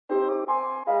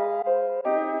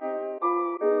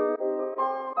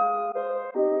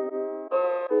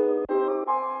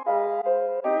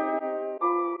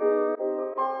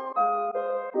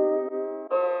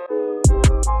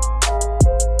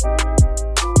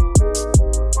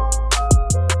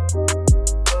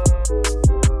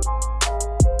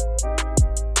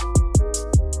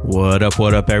What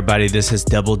up, everybody? This is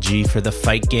Double G for the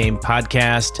Fight Game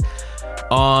Podcast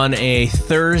on a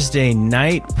Thursday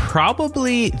night,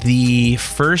 probably the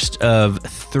first of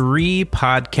 3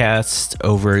 podcasts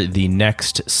over the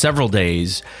next several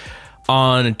days.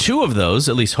 On 2 of those,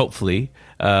 at least hopefully,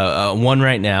 one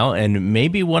right now, and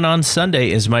maybe one on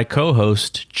Sunday, is my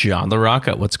co-host, John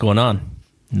LaRocca. What's going on?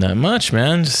 Not much,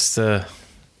 man. Just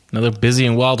another busy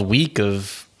and wild week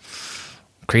of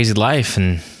crazy life,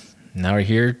 and now we're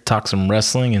here to talk some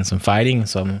wrestling and some fighting.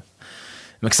 So I'm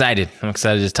excited. I'm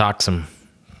excited to talk some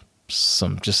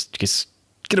just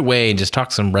get away and just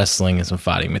talk some wrestling and some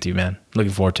fighting with you, man.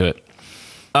 Looking forward to it.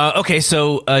 Okay,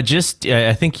 so I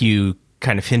think you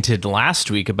kind of hinted last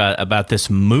week about this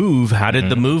move. How did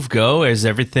the move go? Is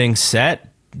everything set?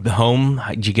 Home?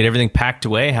 Did you get everything packed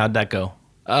away? How'd that go?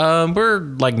 We're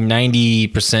like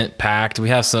 90% packed.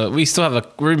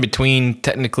 We're in between.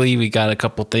 Technically, we got a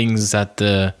couple things at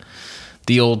the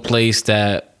old place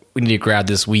that we need to grab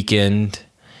this weekend.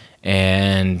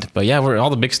 But yeah, all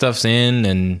the big stuff's in,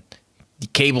 and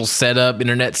cable set up,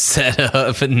 internet set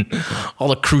up, and all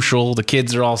the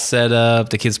kids are all set up.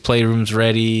 The kids' playroom's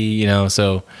ready,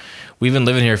 so we've been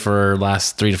living here for the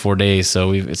last 3 to 4 days.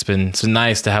 So it's been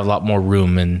nice to have a lot more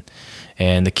room, and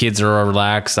the kids are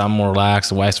relaxed. I'm more relaxed.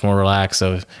 The wife's more relaxed.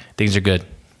 So things are good.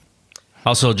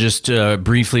 Also, just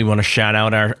briefly want to shout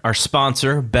out our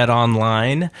sponsor, Bet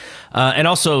Online, and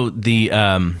also the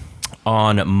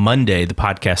on Monday, the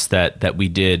podcast that we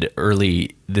did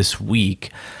early this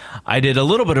week. I did a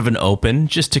little bit of an open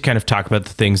just to kind of talk about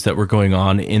the things that were going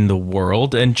on in the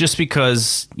world, and just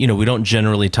because we don't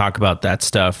generally talk about that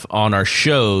stuff on our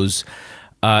shows,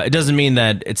 it doesn't mean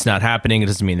that it's not happening. It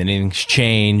doesn't mean that anything's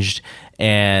changed.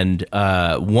 And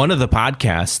one of the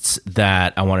podcasts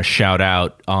that I want to shout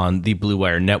out on the Blue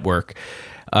Wire Network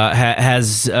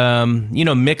has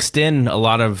mixed in a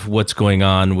lot of what's going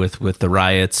on with the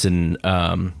riots and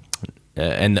the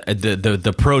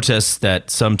protests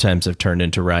that sometimes have turned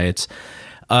into riots,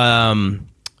 and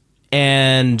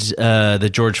the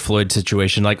George Floyd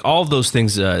situation, like all of those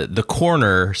things. The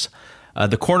Corner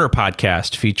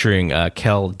podcast featuring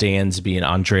Kel Dansby and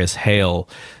Andreas Hale.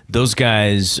 Those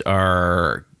guys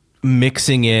are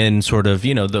mixing in sort of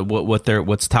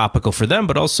what's topical for them,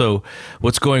 but also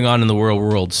what's going on in the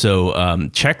world. So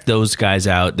check those guys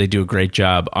out. They do a great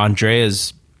job.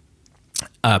 Andreas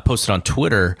posted on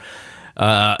Twitter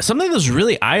something that was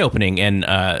really eye-opening, and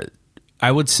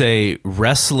I would say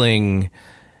wrestling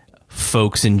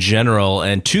folks in general,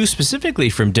 and 2 specifically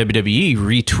from WWE,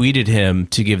 retweeted him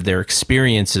to give their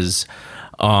experiences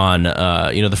on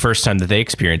the first time that they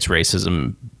experienced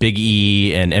racism. Big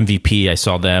E and MVP, I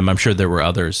saw them. I'm sure there were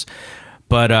others,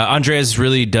 but Andreas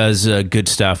really does good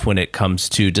stuff when it comes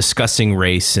to discussing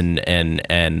race, and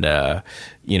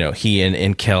he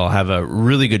and Kel have a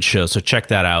really good show. So check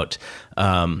that out.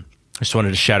 I just wanted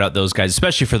to shout out those guys,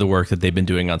 especially for the work that they've been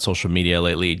doing on social media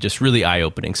lately. Just really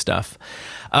eye-opening stuff.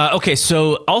 Okay,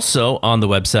 so also on the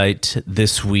website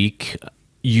this week,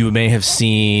 you may have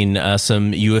seen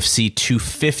some UFC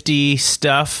 250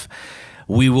 stuff.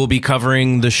 We will be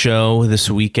covering the show this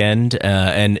weekend.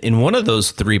 And in one of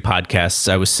those 3 podcasts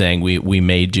I was saying we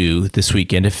may do this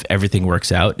weekend, if everything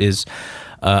works out, is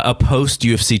a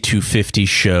post-UFC 250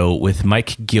 show with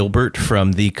Mike Gilbert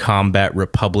from the Combat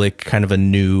Republic, kind of a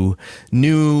new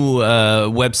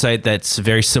website that's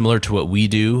very similar to what we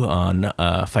do on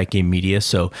Fight Game Media.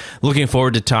 So looking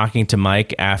forward to talking to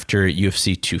Mike after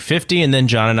UFC 250, and then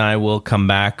John and I will come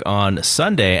back on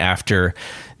Sunday after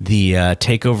the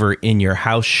TakeOver in Your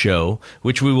House show,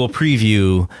 which we will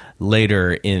preview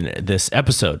later in this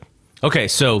episode. Okay,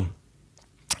 so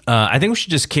I think we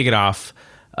should just kick it off.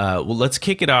 Let's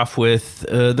kick it off with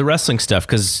the wrestling stuff,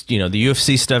 because the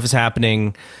UFC stuff is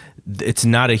happening. It's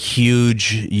not a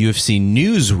huge UFC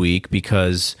news week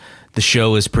because the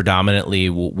show is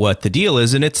predominantly what the deal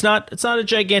is, and it's not a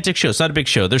gigantic show. It's not a big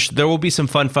show. There will be some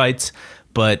fun fights,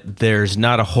 but there's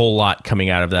not a whole lot coming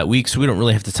out of that week, so we don't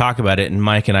really have to talk about it. And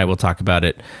Mike and I will talk about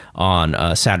it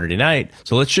on Saturday night.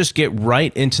 So let's just get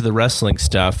right into the wrestling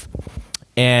stuff.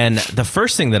 And the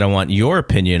first thing that I want your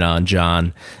opinion on,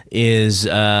 John, is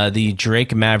the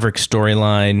Drake Maverick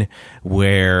storyline,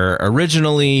 where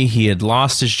originally he had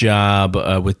lost his job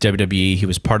with WWE. He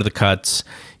was part of the Cuts.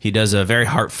 He does a very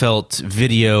heartfelt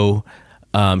video.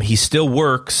 He still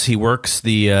works. He works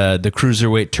the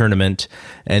Cruiserweight tournament,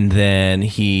 and then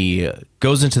he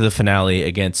goes into the finale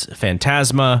against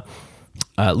Phantasma,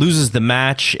 loses the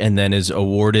match, and then is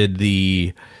awarded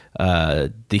the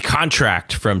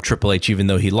contract from Triple H. Even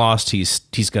though he lost, he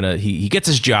gets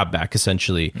his job back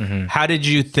essentially. Mm-hmm. How did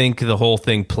you think the whole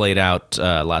thing played out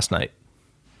last night?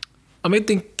 I mean, I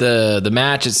think the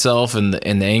match itself and the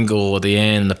angle at the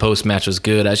end and the post match was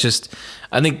good. I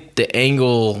think the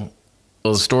angle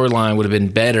of the storyline would have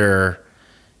been better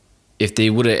if they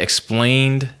would have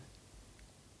explained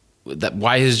that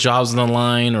why his job's on the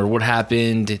line or what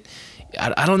happened.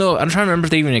 I don't know. I'm trying to remember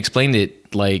if they even explained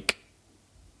it like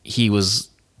he was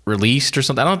released or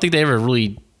something. I don't think they ever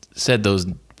really said those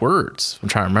words. I'm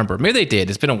trying to remember. Maybe they did.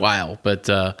 It's been a while, but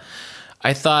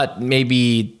I thought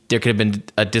maybe there could have been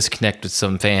a disconnect with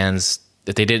some fans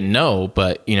that they didn't know.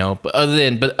 But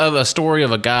but of a story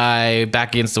of a guy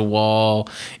back against the wall,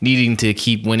 needing to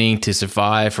keep winning to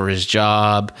survive for his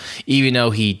job, even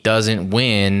though he doesn't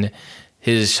win.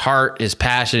 His heart, his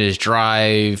passion, his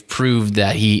drive proved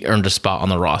that he earned a spot on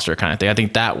the roster, kind of thing. I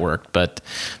think that worked, but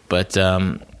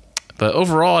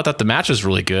overall, I thought the match was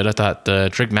really good. I thought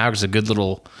Drake Maverick was a good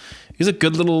little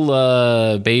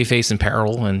babyface in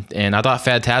peril, and I thought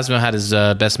Phantasmo had his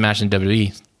best match in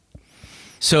WWE.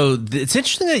 So it's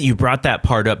interesting that you brought that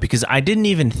part up because I didn't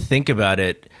even think about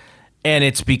it, and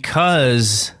it's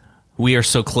because we are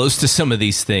so close to some of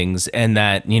these things, and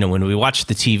that when we watch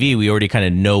the TV, we already kind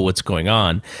of know what's going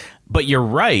on. But you're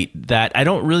right that I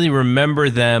don't really remember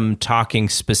them talking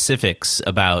specifics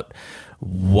about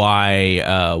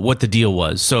why what the deal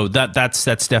was. So that's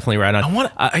definitely right on.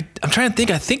 I'm trying to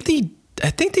think. I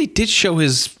think they did show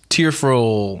his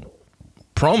tearful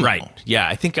promo. Right. Yeah.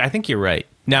 I think you're right.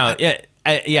 Now,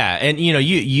 yeah, and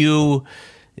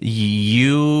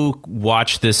you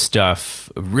watch this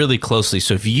stuff really closely.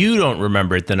 So if you don't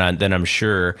remember it, then I'm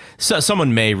sure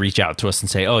someone may reach out to us and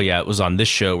say, "Oh yeah, it was on this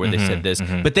show where they said this."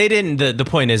 But they didn't. The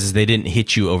point is they didn't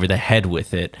hit you over the head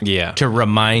with it. Yeah. To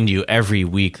remind you every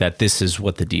week that this is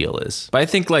what the deal is. But I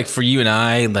think like for you and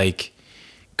I, like,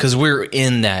 because we're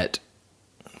in that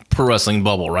pro wrestling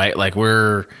bubble, right? Like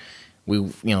we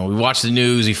watch the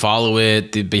news, we follow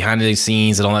it, the behind the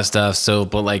scenes and all that stuff. So,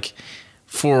 but like.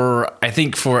 I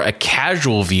think for a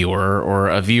casual viewer or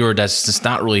a viewer that's just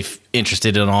not really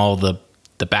interested in all the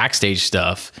backstage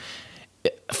stuff,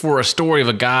 for a story of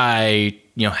a guy,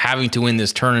 having to win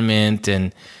this tournament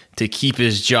and to keep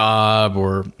his job,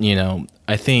 or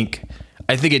I think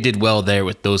it did well there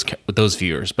with those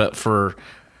viewers. But for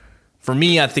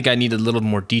me, I think I needed a little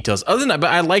more details. Other than that,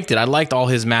 but I liked it. I liked all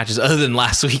his matches. Other than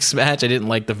last week's match, I didn't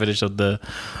like the finish of the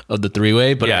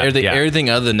 3-way. But everything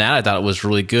other than that, I thought it was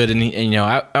really good. And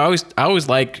I always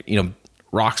liked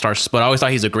Rockstar, but I always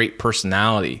thought he's a great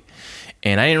personality.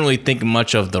 And I didn't really think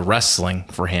much of the wrestling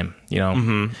for him.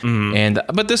 And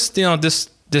but this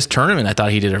tournament, I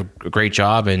thought he did a great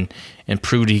job and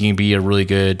proved he can be a really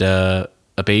good a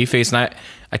babyface. And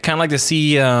I kind of like to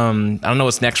see, I don't know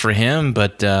what's next for him,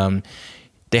 but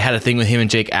they had a thing with him and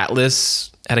Jake Atlas,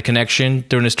 had a connection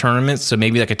during this tournament. So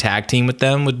maybe like a tag team with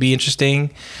them would be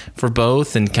interesting for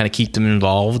both and kind of keep them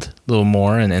involved a little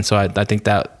more. And so I think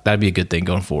that'd be a good thing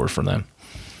going forward for them.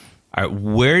 All right.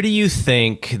 Where do you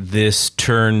think this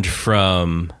turned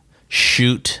from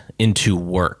shoot into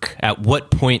work? At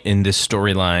what point in this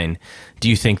storyline do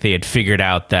you think they had figured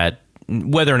out that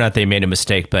whether or not they made a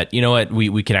mistake, but you know what,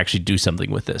 we can actually do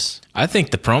something with this? I think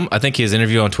I think his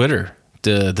interview on Twitter,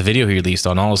 the video he released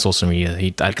on all his social media,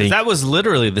 I think that was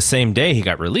literally the same day he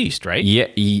got released, right? Yeah,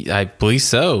 I believe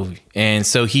so. And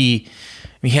so he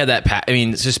had that.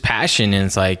 It's just passion, and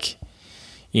it's like,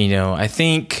 I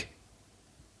think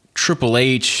Triple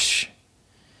H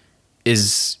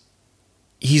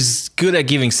he's good at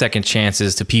giving second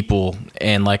chances to people,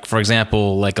 and like for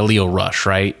example, like a Leo Rush,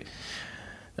 right?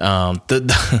 They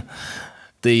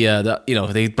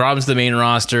brought him to the main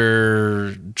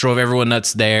roster, drove everyone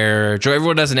nuts there, drove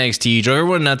everyone nuts in NXT, drove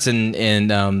everyone nuts in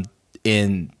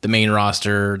the main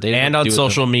roster, and on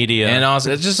social media, and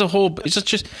also it's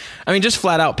just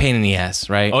flat out pain in the ass,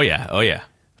 right? Oh yeah.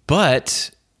 But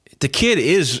the kid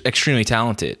is extremely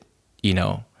talented,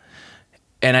 and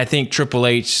I think Triple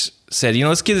H said,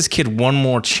 let's give this kid one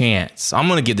more chance. I'm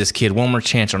going to give this kid one more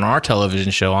chance on our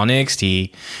television show on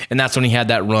NXT. And that's when he had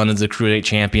that run as the Cruiserweight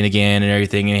champion again and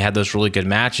everything. And he had those really good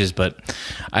matches. But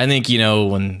I think,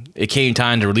 when it came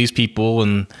time to release people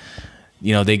and,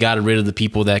 they got rid of the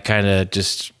people that kind of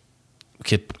just,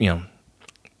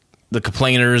 the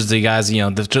complainers, the guys,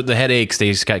 the headaches,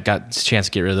 they just got a chance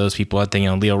to get rid of those people. I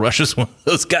think, Leo Rush is one of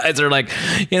those guys that are like,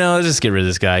 let's just get rid of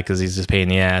this guy because he's just pain in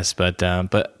the ass. But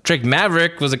Drake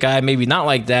Maverick was a guy maybe not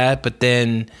like that, but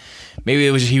then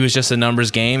maybe he was just a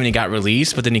numbers game and he got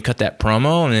released, but then he cut that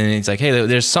promo and then it's like, hey,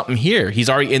 there's something here. He's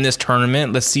already in this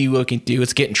tournament. Let's see what we can do.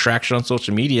 It's getting traction on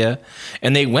social media.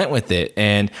 And they went with it.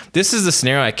 And this is the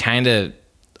scenario I kind of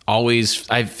always,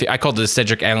 I called it the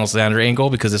Cedric Alexander angle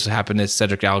because this happened to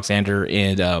Cedric Alexander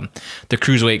in the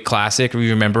Cruiserweight Classic. If you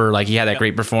remember, like he had that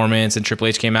great performance and Triple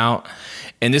H came out.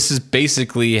 And this is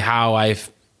basically how I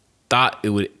thought it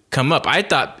would come up. I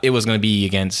thought it was going to be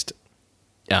against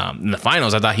in the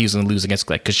finals. I thought he was going to lose against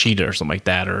like Kushida or something like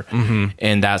that,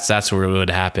 and that's where it would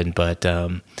happen. But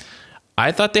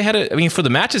I thought they had for the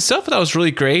match itself, that was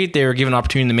really great. They were given an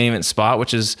opportunity in the main event spot,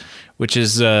 which is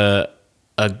a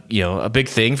big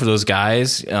thing for those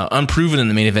guys, unproven in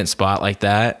the main event spot like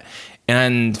that.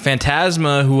 And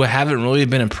Phantasma, who I haven't really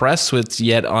been impressed with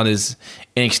yet on his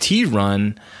NXT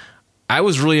run, I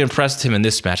was really impressed with him in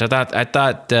this match. I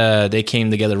thought they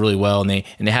came together really well, and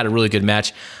they had a really good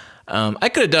match. I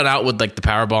could have done out with like the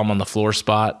powerbomb on the floor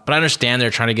spot, but I understand they're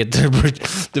trying to get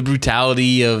the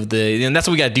brutality of and that's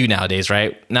what we got to do nowadays,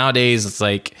 right? Nowadays, it's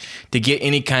like to get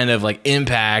any kind of like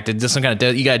impact and just some kind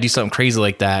of, you got to do something crazy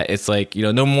like that. It's like,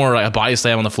 no more like a body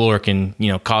slam on the floor can,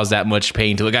 cause that much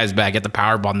pain to a guy's back, get the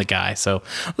powerbomb the guy. So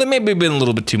that maybe been a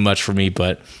little bit too much for me,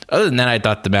 but other than that, I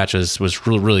thought the match was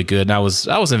really, really good, and I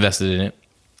was invested in it.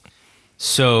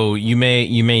 So you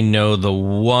may know the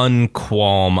one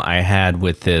qualm I had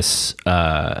with this.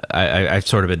 I've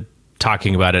sort of been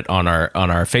talking about it on our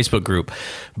Facebook group,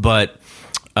 but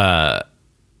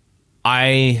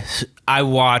I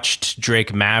watched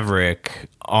Drake Maverick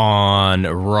on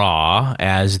Raw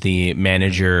as the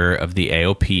manager of the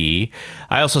AOP.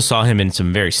 I also saw him in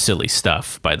some very silly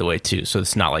stuff, by the way, too. So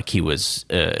it's not like he was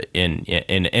in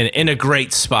a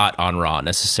great spot on Raw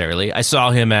necessarily. I saw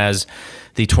him as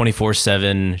the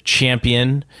 24/7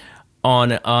 champion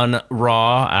on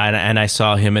Raw, and I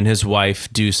saw him and his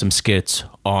wife do some skits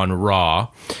on Raw.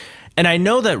 And I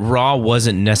know that Raw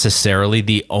wasn't necessarily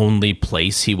the only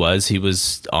place he was. He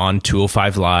was on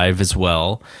 205 Live as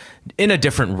well, in a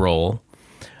different role.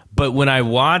 But when I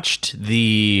watched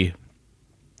this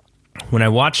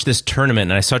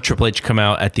tournament and I saw Triple H come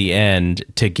out at the end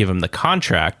to give him the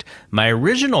contract, my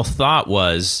original thought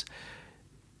was,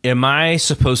 am I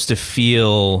supposed to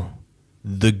feel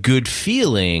the good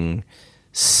feeling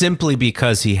simply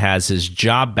because he has his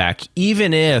job back,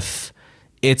 even if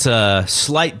it's a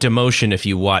slight demotion if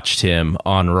you watched him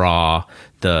on Raw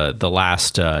the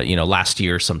last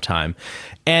year sometime?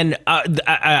 And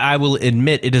I will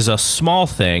admit it is a small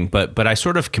thing, but I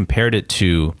sort of compared it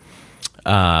to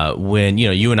when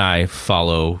you and I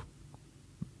follow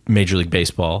Major League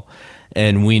Baseball.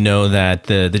 And we know that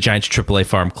the Giants AAA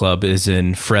Farm Club is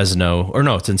in Fresno, or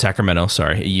no, it's in Sacramento.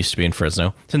 Sorry, it used to be in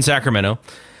Fresno. It's in Sacramento.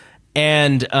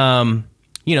 And,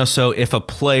 so if a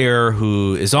player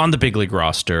who is on the big league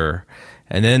roster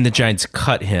and then the Giants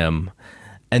cut him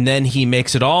and then he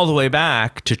makes it all the way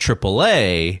back to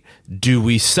AAA, do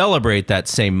we celebrate that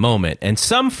same moment? And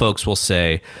some folks will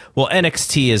say, well,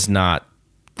 NXT is not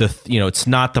it's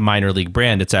not the minor league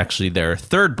brand. It's actually their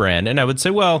third brand. And I would say,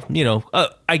 well,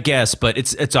 I guess, but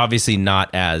it's obviously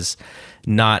not as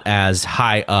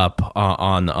high up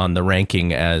on the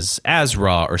ranking as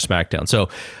Raw or SmackDown. So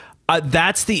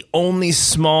that's the only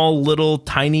small little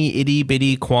tiny itty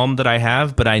bitty qualm that I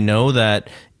have. But I know that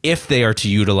if they are to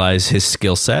utilize his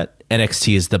skill set,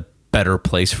 NXT is the better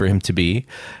place for him to be.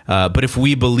 But if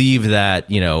we believe that,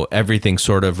 everything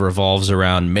sort of revolves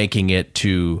around making it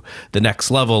to the next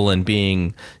level and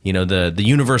being, the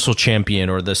Universal Champion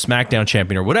or the SmackDown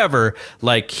Champion or whatever,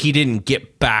 like he didn't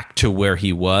get back to where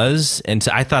he was. And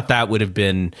so I thought that would have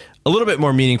been a little bit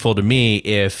more meaningful to me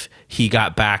if he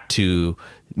got back to,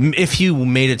 if he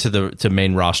made it to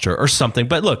main roster or something.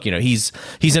 But look, he's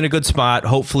in a good spot.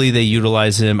 Hopefully they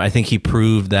utilize him. I think he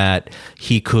proved that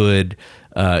he could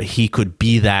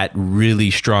be that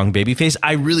really strong babyface.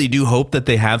 I really do hope that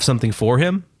they have something for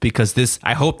him, because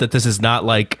I hope that this is not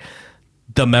like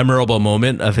the memorable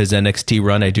moment of his NXT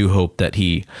run. I do hope that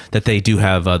they do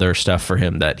have other stuff for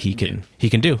him that he can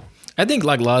do. I think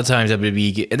like a lot of times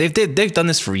WWE, they've done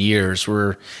this for years,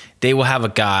 where they will have a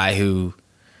guy who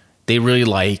they really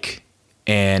like,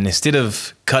 and instead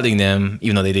of cutting them,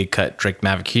 even though they did cut Drake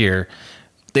Maverick here,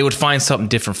 they would find something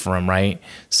different for him, right?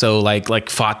 So like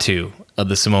Fatu of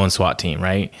the Samoan SWAT team,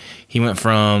 right? He went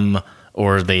from,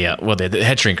 or the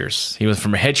head shrinkers. He went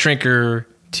from a head shrinker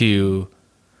to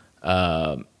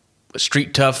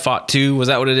Street Tough Fatu. Was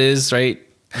that what it is, right?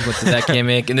 He went to that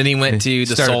gimmick, and then he went to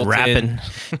the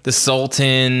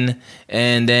Sultan,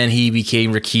 and then he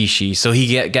became Rikishi. So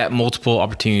he got multiple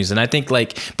opportunities, and I think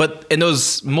but in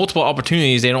those multiple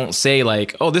opportunities, they don't say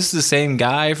like, oh, this is the same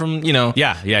guy from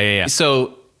Yeah.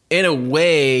 So in a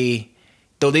way,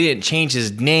 though they didn't change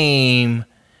his name,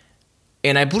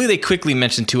 And I believe they quickly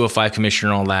mentioned 205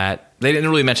 Commissioner and all that. They didn't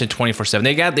really mention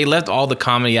 24/7. They left all the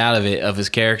comedy out of it, of his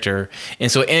character.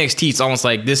 And so NXT, it's almost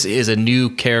like this is a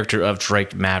new character of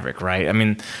Drake Maverick, right? I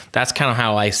mean, that's kind of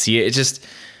how I see it. It's just,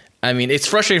 I mean, it's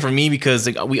frustrating for me because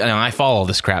I follow all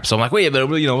this crap. So I'm like, wait,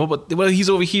 but he's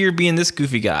over here being this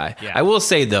goofy guy. Yeah. I will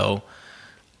say though,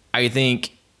 I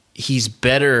think he's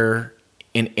better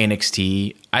in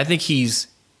NXT. I think he's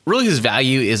really, his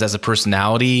value is as a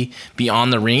personality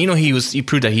beyond the ring. He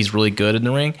proved that he's really good in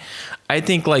the ring. I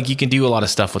think like you can do a lot of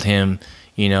stuff with him.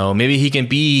 Maybe he can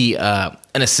be an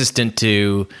assistant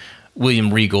to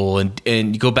William Regal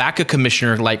and go back a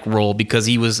commissioner like role, because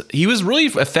he was really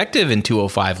effective in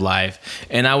 205 Live.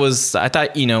 And I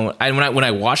thought, when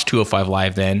I watched 205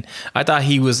 Live, then I thought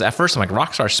he was, at first I'm like,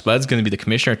 Rockstar Spud's going to be the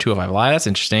commissioner of 205 Live. That's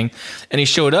interesting. And he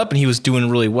showed up and he was doing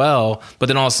really well, but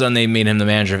then all of a sudden they made him the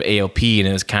manager of AOP, and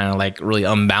it was kind of like really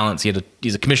unbalanced.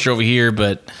 He's a commissioner over here,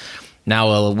 but now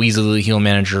a Weasley heel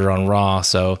manager on Raw.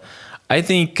 So I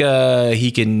think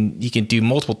he can do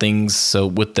multiple things. So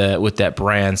with that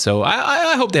brand, so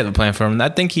I hope they have a plan for him. I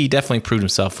think he definitely proved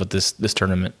himself with this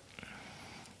tournament.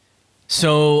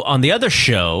 So on the other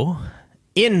show,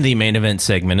 in the main event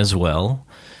segment as well,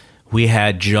 we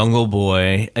had Jungle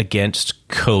Boy against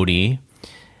Cody,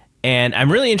 and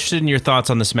I'm really interested in your thoughts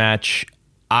on this match.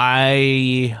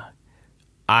 I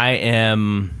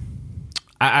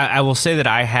will say that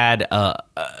I had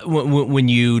when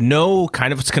you know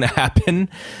kind of what's going to happen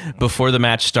before the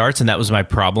match starts, and that was my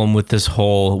problem with this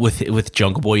whole with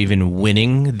Jungle Boy even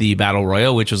winning the Battle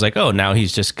Royal, which was like, oh, now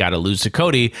he's just got to lose to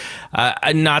Cody.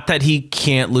 Not that he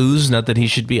can't lose, not that he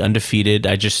should be undefeated.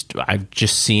 I've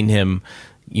just seen him.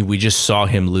 We just saw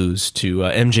him lose to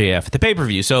MJF at the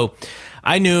pay-per-view, so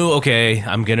I knew, okay,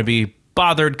 I'm going to be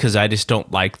bothered because I just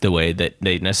don't like the way that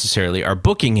they necessarily are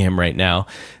booking him right now.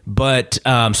 But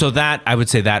so that, I would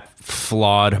say that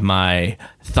flawed my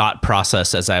thought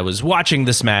process as I was watching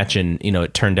this match, and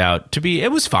it turned out to be, it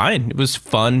was fine. It was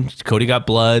fun. Cody got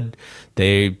blood.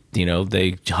 They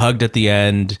hugged at the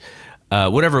end,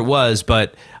 whatever it was.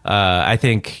 But I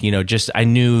think I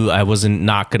knew I wasn't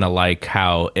not gonna like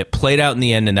how it played out in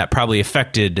the end, and that probably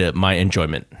affected my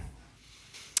enjoyment.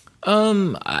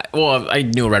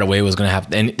 I knew right away it was going to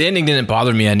happen, and the ending didn't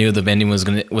bother me. I knew the ending was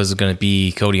going to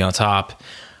be Cody on top.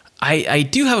 I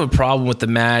do have a problem with the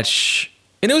match,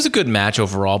 and it was a good match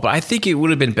overall, but I think it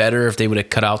would have been better if they would have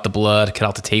cut out the blood, cut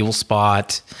out the table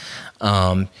spot.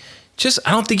 I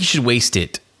don't think you should waste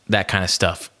that kind of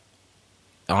stuff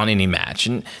on any match.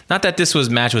 And not that this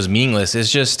match was meaningless.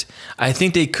 It's just, I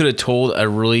think they could have told a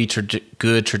really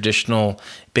good traditional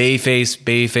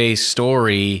babyface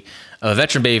story, a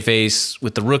veteran babyface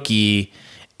with the rookie,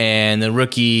 and the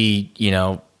rookie,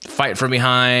 fight from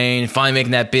behind, finally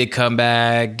making that big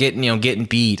comeback, getting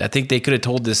beat. I think they could have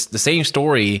told the same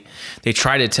story they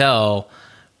tried to tell,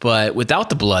 but without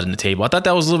the blood in the table. I thought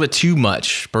that was a little bit too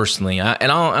much, personally. I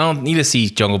don't need to see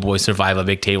Jungle Boy survive a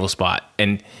big table spot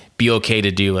and be okay to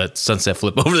do a sunset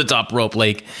flip over the top rope,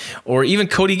 or even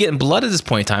Cody getting blood at this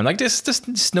point in time. Like,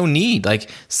 just no need. Like,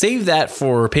 save that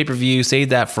for pay-per-view. Save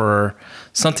that for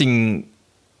something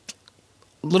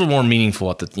a little more meaningful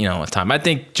at the time. I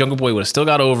think Jungle Boy would have still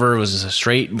got over. It was just a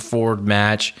straightforward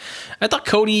match. I thought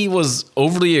Cody was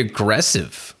overly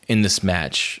aggressive in this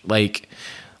match.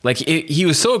 He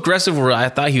was so aggressive where I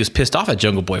thought he was pissed off at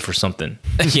Jungle Boy for something.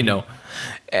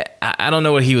 I don't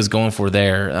know what he was going for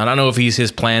there. I don't know if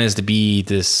his plan is to be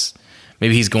this.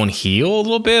 Maybe he's going heel a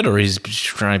little bit, or he's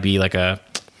trying to be like I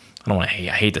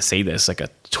hate to say this, like a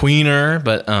tweener,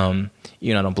 but I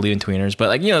don't believe in tweeners,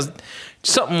 but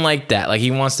something like that. Like,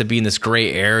 he wants to be in this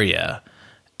gray area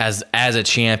as a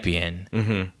champion.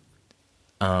 Mm-hmm.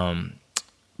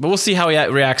 But we'll see how he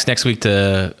reacts next week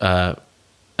to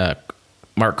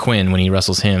Mark Quinn when he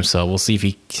wrestles him. So we'll see if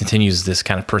he continues this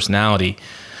kind of personality.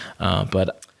 But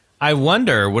what I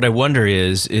wonder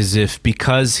is if,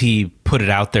 because he put it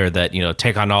out there that,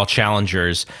 take on all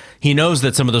challengers, he knows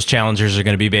that some of those challengers are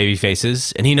going to be baby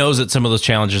faces, and he knows that some of those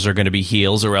challengers are going to be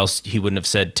heels, or else he wouldn't have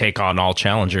said take on all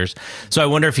challengers. So I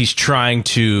wonder if he's trying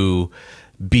to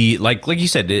be like you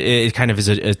said, it kind of is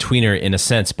a tweener in a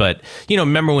sense. But,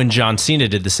 remember when John Cena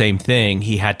did the same thing?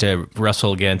 He had to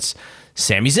wrestle against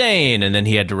Sami Zayn, and then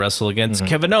he had to wrestle against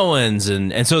Kevin Owens,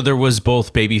 and so there was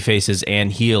both baby faces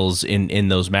and heels in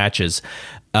those matches,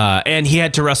 and he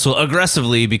had to wrestle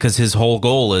aggressively because his whole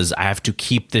goal is, I have to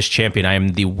keep this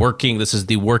champion. This is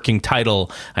the working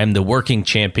title. I'm the working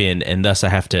champion, and thus I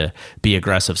have to be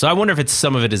aggressive. So I wonder if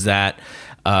some of it is that,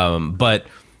 but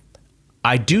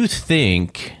I do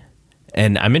think,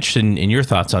 and I'm interested in your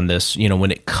thoughts on this,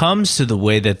 when it comes to the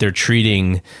way that they're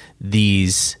treating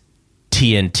these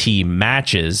TNT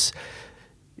matches.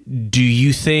 Do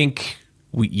you think,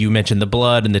 you mentioned the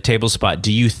blood and the table spot,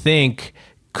 do you think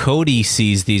Cody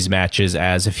sees these matches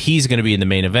as, if he's going to be in the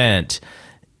main event,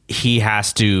 he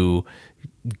has to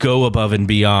go above and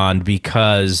beyond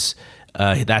because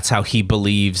that's how he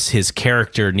believes his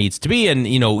character needs to be? And,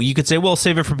 you could say, well,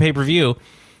 save it for pay-per-view.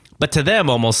 But to them,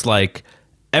 almost like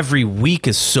every week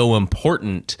is so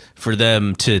important for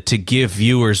them to give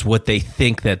viewers what they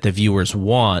think that the viewers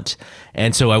want.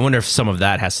 And so I wonder if some of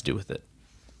that has to do with it.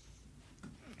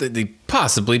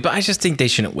 Possibly, but I just think they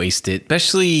shouldn't waste it,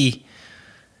 especially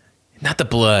not the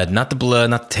blood, not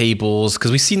the tables,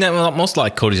 because we've seen that with most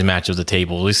like Cody's match with the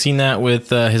table. We've seen that with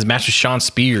his match with Shawn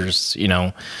Spears,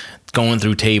 going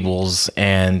through tables,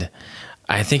 and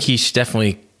I think he should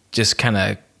definitely just kind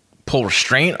of pull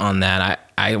restraint on that.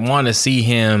 I want to see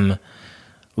him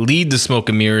lead the smoke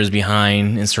and mirrors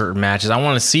behind in certain matches. I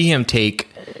want to see him take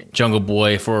Jungle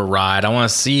Boy for a ride. I want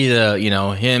to see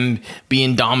him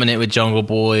being dominant with Jungle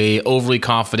Boy, overly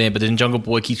confident, but then Jungle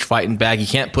Boy keeps fighting back. He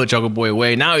can't put Jungle Boy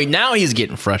away. Now he's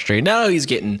getting frustrated. Now he's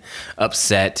getting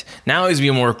upset. Now he's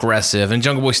being more aggressive, and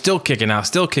Jungle Boy's still kicking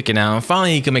out. And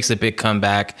finally he makes a big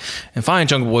comeback. And finally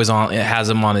Jungle Boy's has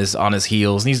him on his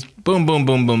heels, and he's boom, boom,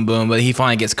 boom, boom, boom. But he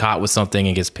finally gets caught with something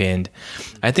and gets pinned.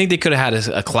 I think they could have had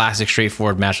a classic,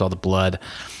 straightforward match with all the blood.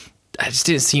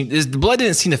 The blood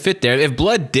didn't seem to fit there. If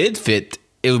blood did fit,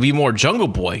 it would be more Jungle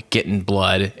Boy getting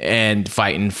blood and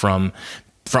fighting from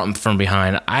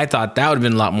behind. I thought that would have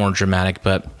been a lot more dramatic,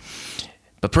 but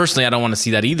personally, I don't want to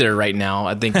see that either right now.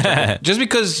 I think just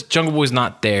because Jungle Boy's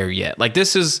not there yet. Like,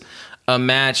 this is a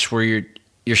match where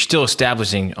you're still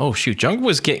establishing, oh shoot, Jungle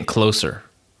Boy's getting closer,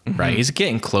 right? He's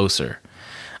getting closer.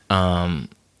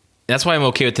 That's why I'm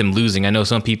okay with him losing. I know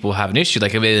some people have an issue,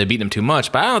 like if they beat him too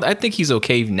much, but I think he's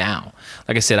okay now.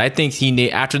 Like I said, I think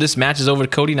after this match is over to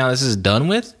Cody, now this is done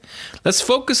with, let's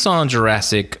focus on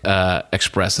Jurassic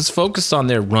Express. Let's focus on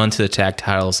their run to the tag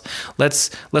titles.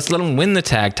 Let's let them win the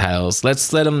tag titles.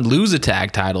 Let's let them lose the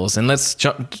tag titles, and let's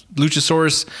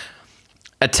Luchasaurus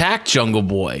attack Jungle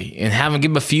Boy and have him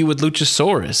give him a feud with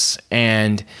Luchasaurus,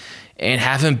 and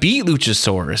have him beat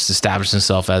Luchasaurus, establish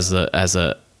himself as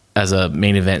a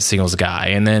main event singles guy,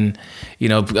 and then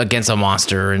against a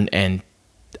monster, and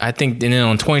I think, and then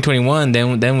on 2021,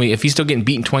 then we, if he's still getting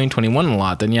beat in 2021 a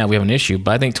lot, then yeah, we have an issue.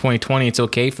 But I think 2020, it's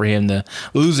okay for him to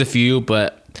lose a few,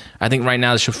 but I think right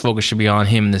now the focus should be on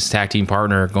him and this tag team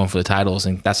partner going for the titles,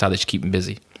 and that's how they should keep him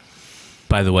busy.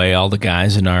 By the way, all the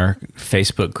guys in our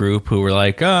Facebook group who were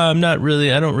like, I don't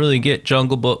really get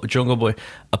Jungle Boy,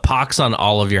 a pox on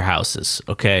all of your houses,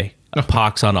 okay? A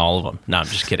pox on all of them. No, I'm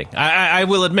just kidding. I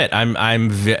will admit,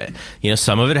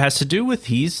 some of it has to do with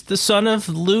he's the son of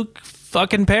Luke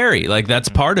fucking Perry. Like, that's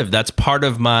part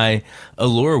of my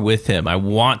allure with him.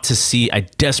 I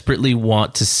desperately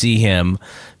want to see him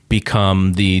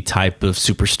become the type of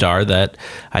superstar that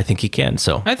I think he can.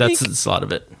 So that's a lot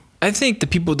of it. I think the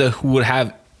people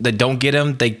that don't get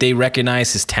him, they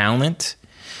recognize his talent,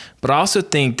 but I also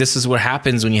think this is what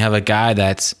happens when you have a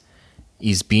guy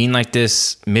he's being like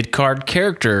this mid-card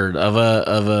character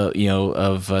of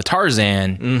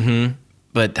Tarzan,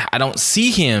 but I don't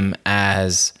see him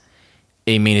as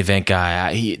a main event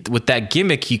guy. With that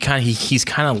gimmick, he's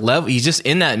kind of level. He's just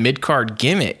in that mid-card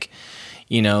gimmick,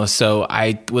 So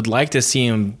I would like to see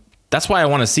him. That's why I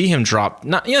want to see him drop.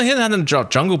 Not he doesn't have to drop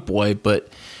Jungle Boy, but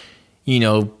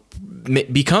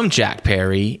become Jack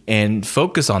Perry and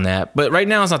focus on that. But right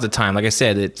now is not the time. Like I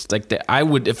said, it's like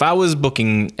if I was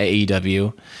booking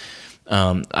AEW,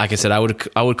 like I said, I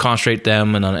would concentrate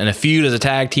them and a feud as a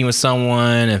tag team with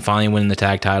someone and finally win the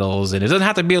tag titles. And it doesn't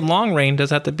have to be a long reign.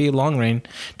 Just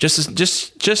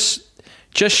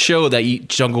show that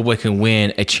Jungle Boy can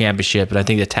win a championship. And I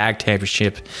think the tag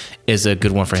championship is a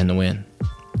good one for him to win.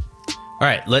 All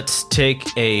right, let's take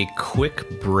a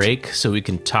quick break so we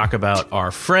can talk about our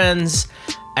friends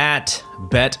at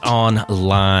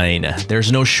BetOnline.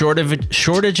 There's no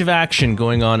shortage of action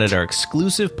going on at our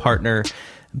exclusive partner,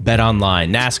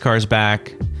 BetOnline. NASCAR's back.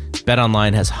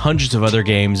 BetOnline has hundreds of other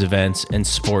games, events, and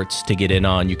sports to get in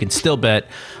on. You can still bet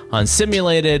on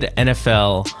simulated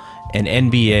NFL and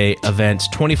NBA events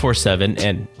 24/7,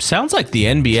 and sounds like the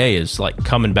NBA is like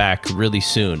coming back really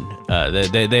soon.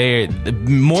 They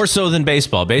more so than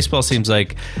baseball. Baseball seems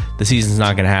like the season's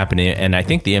not going to happen, and I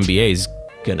think the NBA is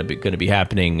going to be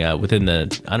happening within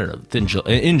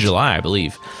in July, I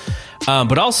believe.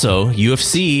 But also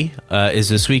UFC is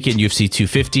this weekend. UFC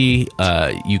 250.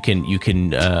 You can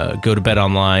go to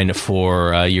BetOnline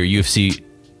for your UFC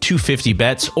 250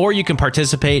 bets, or you can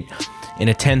participate in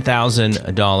a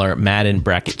 $10,000 Madden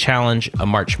Bracket Challenge, a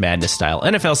March Madness-style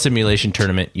NFL simulation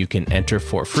tournament you can enter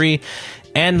for free.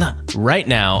 And right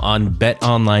now on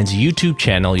BetOnline's YouTube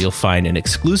channel, you'll find an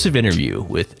exclusive interview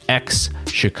with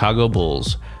ex-Chicago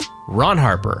Bulls Ron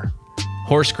Harper,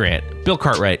 Horace Grant, Bill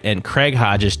Cartwright, and Craig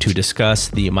Hodges to discuss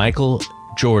the Michael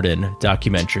Jordan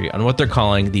documentary on what they're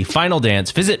calling the Final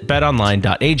Dance. Visit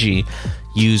betonline.ag.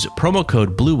 Use promo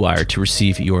code BlueWire to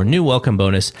receive your new welcome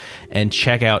bonus and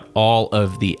check out all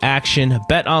of the action.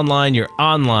 BetOnline, your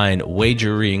online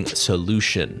wagering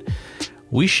solution.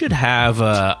 We should have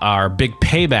our big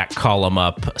payback column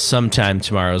up sometime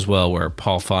tomorrow as well, where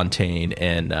Paul Fontaine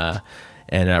and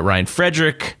Ryan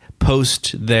Frederick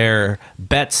post their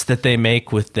bets that they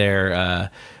make with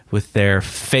their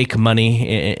fake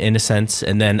money in a sense,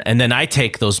 and then I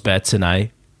take those bets and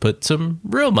I put some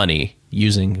real money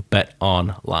using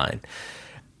BetOnline.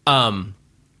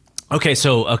 Okay,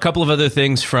 so a couple of other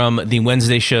things from the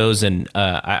Wednesday shows, and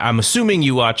I'm assuming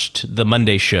you watched the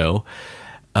Monday show.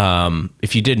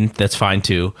 If you didn't, that's fine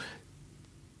too.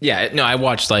 Yeah, no, I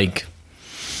watched I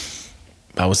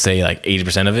would say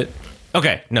 80% of it.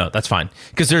 Okay, no, that's fine.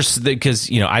 Because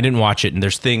I didn't watch it, and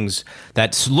there's things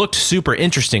that looked super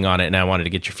interesting on it, and I wanted to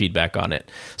get your feedback on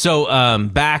it. So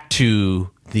back to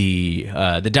the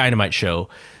Dynamite show.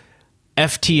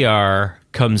 FTR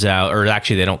comes out, or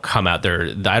actually they don't come out.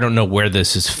 I don't know where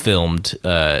this is filmed,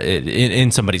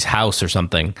 in somebody's house or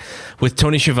something, with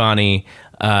Tony Schiavone.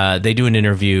 They do an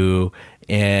interview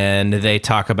and they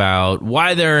talk about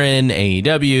why they're in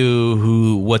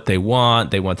AEW, what they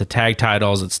want. They want the tag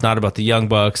titles. It's not about the Young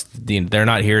Bucks. They're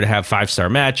not here to have 5-star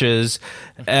matches.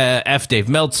 F Dave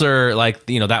Meltzer,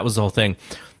 that was the whole thing.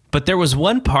 But there was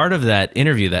one part of that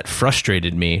interview that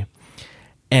frustrated me.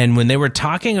 And when they were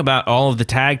talking about all of the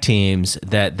tag teams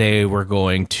that they were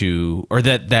going to, or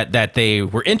that they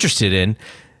were interested in,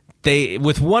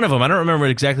 with one of them, I don't remember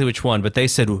exactly which one, but they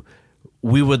said,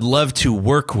 we would love to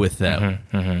work with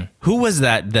them. Who was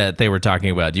that they were talking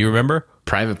about? Do you remember?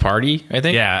 Private Party, I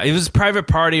think. Yeah, it was Private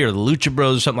Party or the Lucha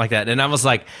Bros or something like that. And I was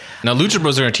like, now Lucha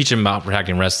Bros are going to teach him about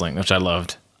protecting wrestling, which I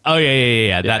loved. Oh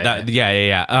yeah.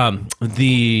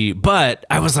 But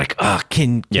I was like, oh,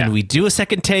 can we do a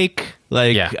second take?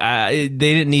 They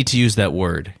didn't need to use that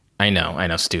word. I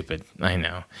know, stupid. I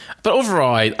know. But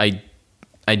overall,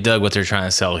 I dug what they're trying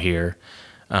to sell here.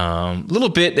 A little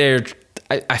bit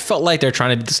I felt like they're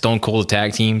trying to do the Stone Cold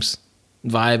tag teams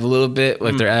vibe a little bit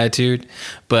with their attitude.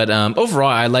 But overall,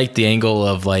 I like the angle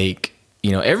of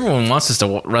everyone wants us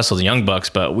to wrestle the Young Bucks,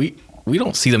 but we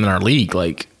don't see them in our league.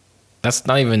 That's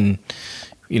not even,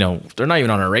 they're not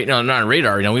even on our radar. Not on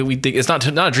radar. We think it's not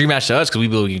a dream match to us because we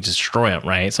believe we can destroy them,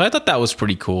 right? So I thought that was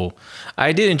pretty cool.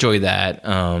 I did enjoy that.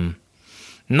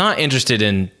 Not interested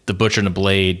in the Butcher and the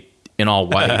Blade in all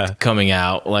white coming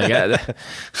out. I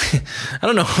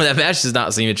don't know. That match does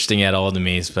not seem interesting at all to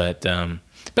me, but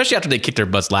especially after they kicked their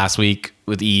butts last week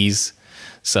with ease.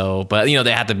 So, but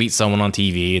they had to beat someone on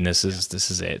TV, and this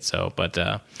is it. So, but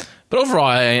overall,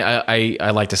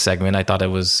 I liked the segment. I thought it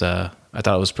was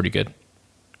pretty good.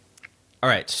 All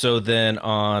right. So then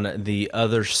on the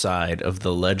other side of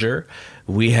the ledger,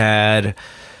 we had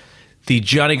the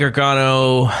Johnny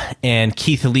Gargano and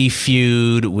Keith Lee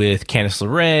feud with Candice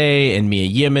LeRae and Mia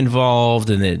Yim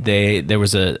involved, and there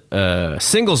was a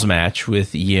singles match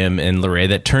with Yim and LeRae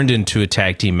that turned into a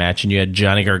tag team match, and you had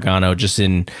Johnny Gargano just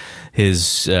in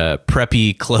his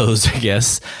preppy clothes, I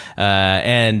guess,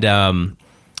 and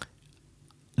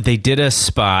they did a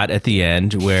spot at the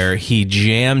end where he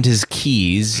jammed his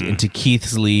keys into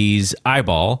Keith Lee's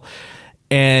eyeball.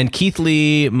 And Keith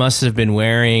Lee must have been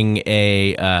wearing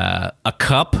a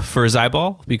cup for his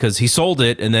eyeball because he sold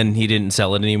it and then he didn't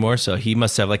sell it anymore. So he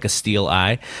must have a steel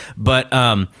eye. But,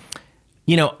 I'm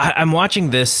watching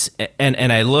this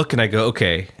and I look and I go,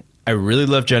 okay, I really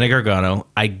love Johnny Gargano.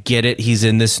 I get it. He's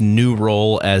in this new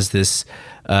role as this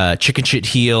chicken shit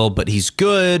heel, but he's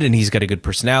good and he's got a good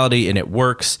personality and it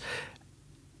works.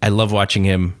 I love watching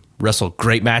him wrestle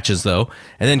great matches though.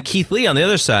 And then Keith Lee on the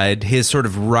other side, his sort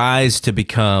of rise to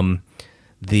become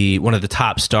one of the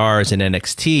top stars in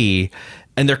NXT,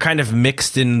 and they're kind of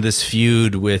mixed in this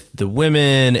feud with the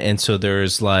women, and so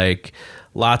there's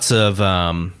lots of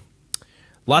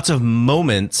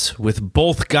moments with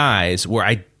both guys where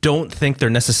I don't think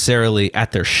they're necessarily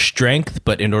at their strength,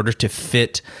 but in order to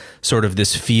fit sort of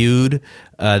this feud,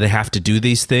 they have to do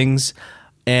these things.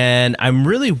 And I'm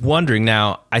really wondering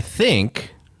now, I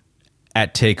think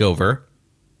at TakeOver,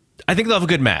 I think they'll have a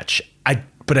good match.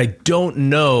 But I don't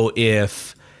know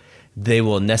if they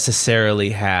will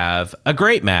necessarily have a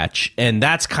great match. And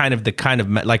that's kind of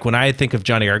when I think of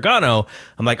Johnny Gargano,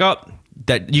 I'm like, oh,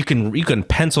 that you can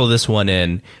pencil this one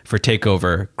in for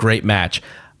TakeOver. Great match.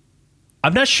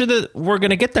 I'm not sure that we're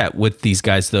going to get that with these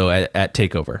guys, though, at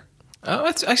TakeOver.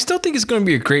 I still think it's going to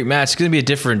be a great match. It's going to be a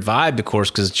different vibe, of course,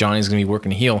 because Johnny's going to be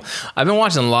working heel. I've been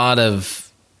watching a lot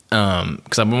of,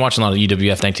 because I've been watching a lot of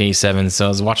UWF 1987, so I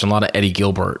was watching a lot of Eddie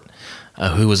Gilbert,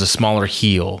 who was a smaller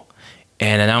heel.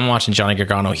 And then I'm watching Johnny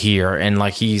Gargano here, and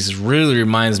like he's really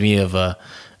reminds me of a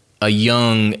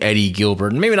young Eddie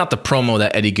Gilbert. Maybe not the promo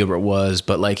that Eddie Gilbert was,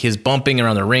 but like his bumping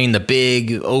around the ring, the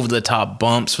big over the top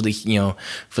bumps for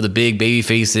the big baby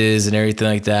faces and everything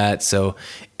like that. So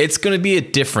it's going to be a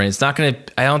different. It's not going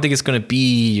to. I don't think it's going to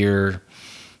be your,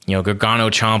 Gargano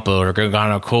Ciampa or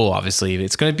Gargano Cole. Obviously,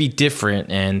 it's going to be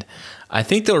different, and I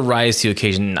think they'll rise to the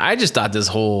occasion. I just thought this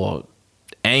whole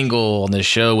angle on the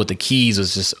show with the keys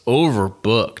was just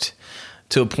overbooked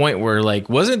to a point where like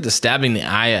wasn't the stabbing the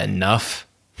eye enough,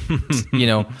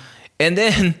 and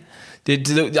then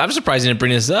I'm surprised you didn't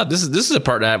bring this up. This is a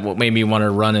part that what made me want to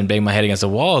run and bang my head against the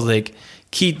wall. Is like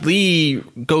Keith Lee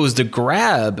goes to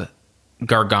grab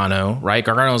Gargano, right?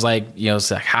 Gargano's like, it's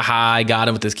like, haha, I got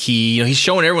him with this key. He's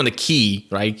showing everyone the key,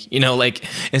 right? Like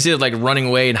instead of like running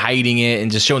away and hiding it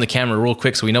and just showing the camera real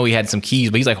quick so we know he had some keys,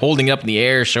 but he's like holding it up in the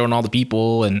air, showing all the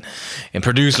people and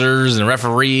producers and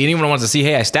referee. Anyone wants to see,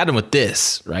 hey, I stabbed him with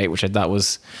this, right? Which I thought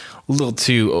was a little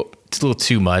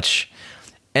too much.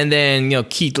 And then,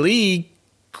 Keith Lee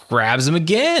grabs him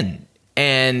again.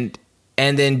 And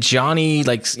then Johnny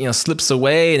slips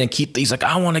away, and then Keith Lee's like,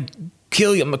 I want to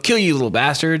kill you. I'm gonna kill you, little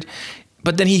bastard.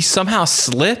 But then he somehow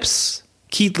slips.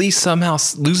 Keith Lee somehow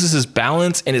loses his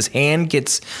balance, and his hand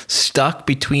gets stuck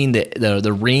between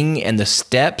the ring and the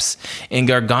steps. And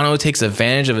Gargano takes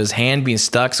advantage of his hand being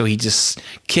stuck, so he just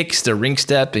kicks the ring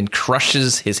step and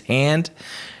crushes his hand.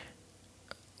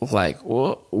 Like,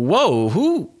 whoa,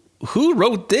 who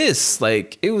wrote this?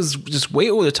 Like, it was just way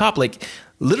over the top. Like,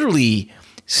 literally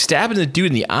stabbing the dude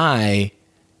in the eye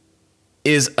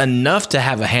is enough to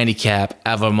have a handicap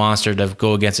of a monster to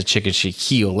go against a chicken shit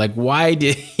heel. Like, why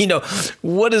did,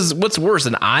 what's worse,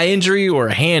 an eye injury or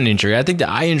a hand injury? I think the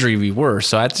eye injury would be worse.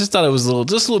 So I just thought it was a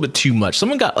little bit too much.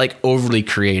 Someone got like overly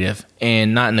creative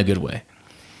and not in a good way.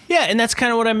 Yeah, and that's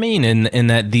kind of what I mean in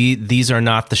that these are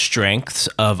not the strengths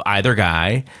of either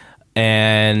guy.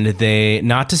 And they,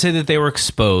 not to say that they were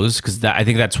exposed, because I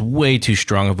think that's way too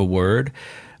strong of a word.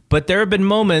 But there have been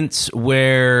moments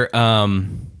where,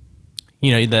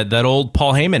 that old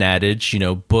Paul Heyman adage,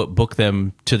 book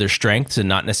them to their strengths and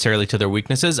not necessarily to their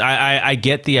weaknesses. I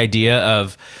get the idea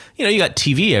of, you got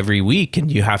TV every week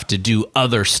and you have to do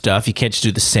other stuff. You can't just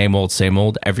do the same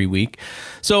old every week.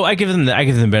 So I give them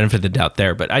the benefit of the doubt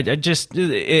there. But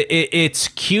it's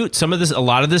cute. A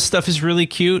lot of this stuff is really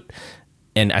cute.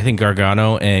 And I think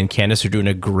Gargano and Candice are doing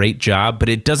a great job, but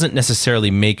it doesn't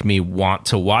necessarily make me want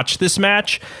to watch this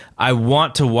match. I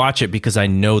want to watch it because I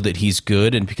know that he's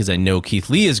good and because I know Keith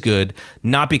Lee is good,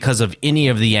 not because of any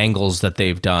of the angles that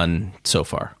they've done so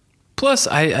far. Plus,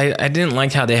 I didn't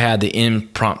like how they had the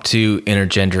impromptu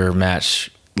intergender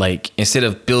match. Like, instead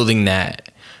of building that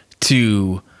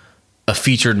to a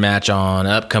featured match on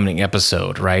an upcoming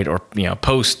episode, right? Or,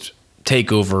 post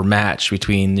TakeOver match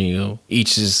between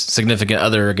each's significant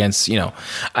other against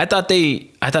I thought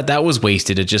that was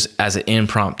wasted just as an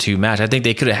impromptu match. I think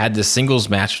they could have had the singles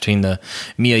match between the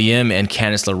Mia Yim and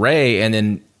Candice LeRae, and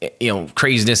then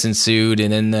craziness ensued,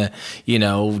 and then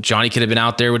Johnny could have been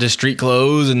out there with his street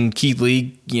clothes, and Keith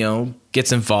Lee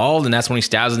gets involved, and that's when he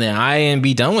stabs in the eye and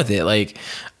be done with it. Like,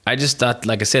 I just thought,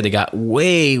 like I said, they got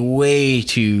way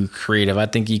too creative. I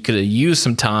think he could have used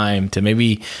some time to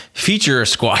maybe feature a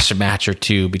squash match or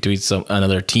two between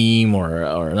another team or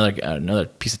another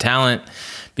piece of talent,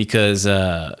 because,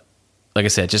 like I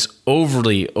said, just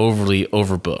overly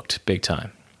overbooked, big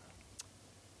time.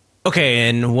 Okay,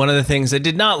 and one of the things I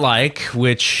did not like,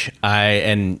 which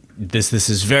this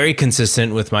is very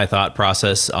consistent with my thought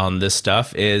process on this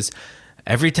stuff, is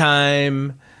every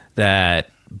time that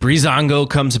Breezango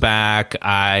comes back,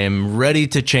 I am ready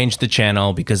to change the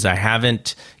channel because I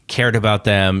haven't cared about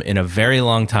them in a very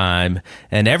long time.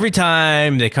 And every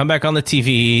time they come back on the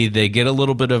TV, they get a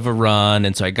little bit of a run.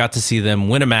 And so I got to see them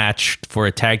win a match for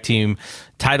a tag team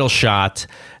title shot,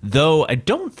 though I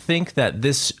don't think that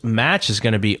this match is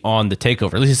going to be on the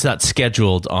TakeOver. At least it's not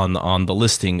scheduled on the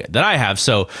listing that I have.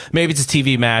 So maybe it's a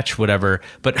TV match, whatever.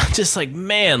 But just like,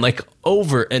 man, like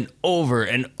over and over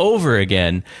and over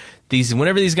again,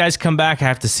 whenever these guys come back, I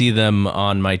have to see them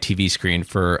on my TV screen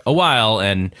for a while,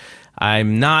 and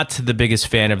I'm not the biggest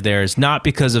fan of theirs, not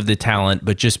because of the talent,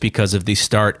 but just because of the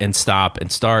start and stop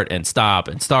and start and stop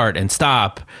and start and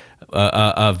stop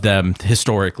of them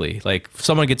historically. Like, if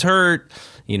someone gets hurt,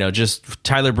 just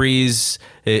Tyler Breeze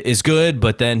is good,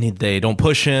 but then they don't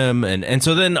push him, and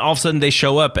so then all of a sudden they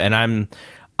show up, and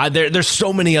there's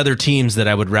so many other teams that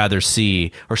I would rather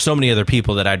see, or so many other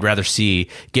people that I'd rather see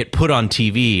get put on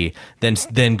TV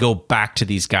than go back to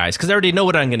these guys, because I already know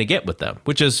what I'm going to get with them,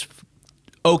 which is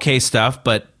okay stuff,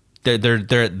 but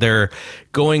they're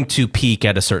going to peak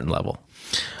at a certain level.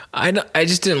 I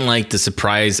just didn't like the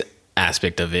surprise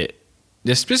aspect of it.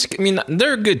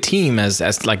 They're a good team as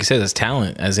like I said, as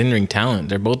talent, as in-ring talent.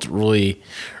 They're both really,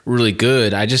 really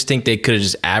good. I just think they could have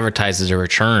just advertised as a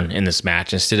return in this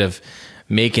match instead of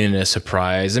making it a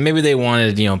surprise. And maybe they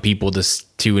wanted, people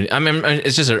to I mean,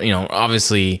 it's just,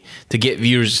 obviously to get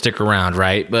viewers to stick around,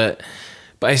 right? But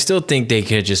I still think they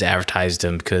could have just advertised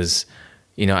them because,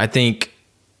 I think,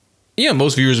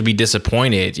 most viewers would be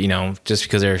disappointed, just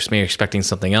because they're maybe expecting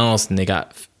something else and they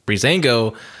got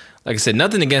Breezango. Like I said,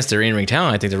 nothing against their in-ring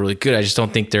talent. I think they're really good. I just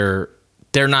don't think they're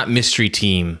not mystery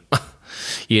team,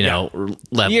 level.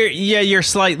 You're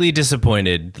slightly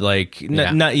disappointed. Like,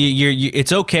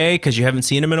 it's okay because you haven't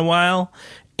seen them in a while,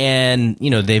 and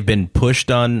they've been pushed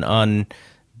on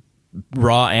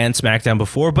Raw and SmackDown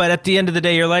before. But at the end of the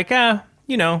day, you're like,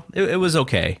 it was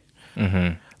okay.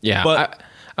 Mm-hmm. Yeah, but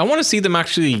I want to see them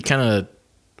actually kind of.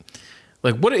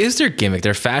 Like, what is their gimmick?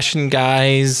 They're fashion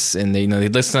guys, and they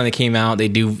listen when they came out. Their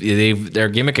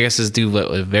gimmick, I guess, is do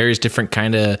various different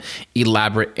kind of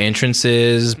elaborate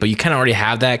entrances. But you kind of already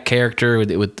have that character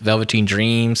with Velveteen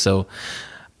Dream. So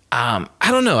I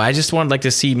don't know. I just would like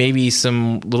to see maybe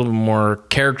some little bit more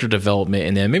character development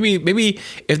in them. Maybe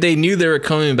if they knew they were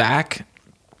coming back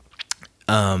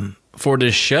for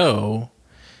this show.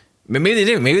 Maybe they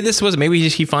didn't. Maybe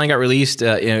he finally got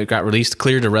released.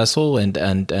 Cleared to wrestle, and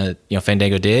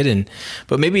Fandango did.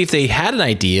 But maybe if they had an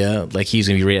idea, like he's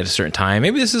going to be ready at a certain time,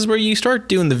 maybe this is where you start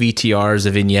doing the VTRs,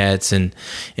 the vignettes, and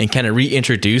kind of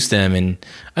reintroduce them. And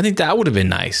I think that would have been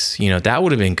nice. That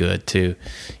would have been good too.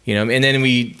 And then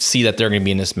we see that they're going to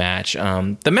be in this match.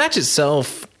 The match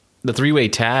itself, the 3-way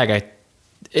tag,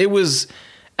 it was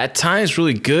at times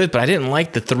really good, but I didn't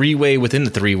like the 3-way within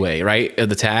the 3-way, right? Of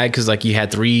the tag, because like you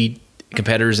had 3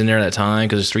 competitors in there at that time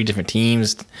because there's 3 different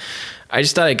teams. I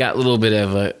just thought it got a little bit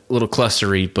of a little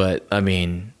clustery, but I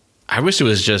mean, I wish it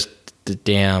was just the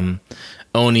damn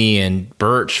Oni and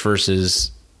Birch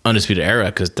versus Undisputed Era,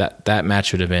 because that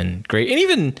match would have been great. And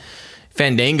even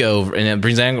Fandango and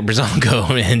Breezango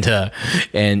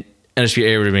and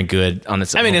Undisputed Era would have been good on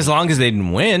its own. I mean, as long as they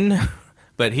didn't win.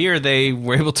 But here they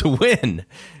were able to win.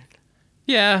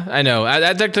 Yeah, I know.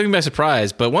 That took me by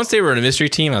surprise. But once they were in a mystery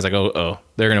team, I was like, oh,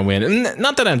 they're going to win. And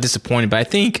not that I'm disappointed, but I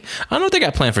don't know what they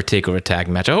got planned for TakeOver tag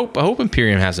match. I hope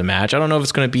Imperium has a match. I don't know if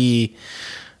it's going to be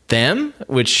them,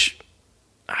 which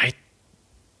I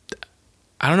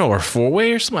don't know, or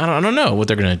 4-way or something. I don't know what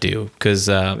they're going to do, because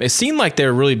it seemed like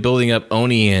they're really building up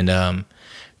Oni and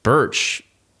Birch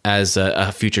as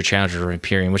a future challenger for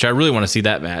Imperium, which I really want to see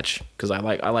that match, because I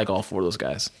like all 4 of those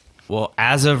guys. Well,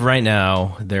 as of right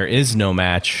now, there is no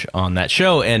match on that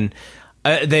show, and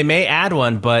they may add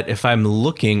one, but if I'm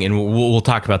looking, and we'll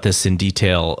talk about this in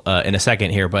detail in a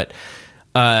second here, but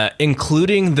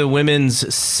including the women's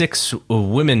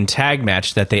 6-women tag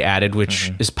match that they added,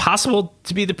 which is possible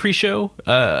to be the pre-show,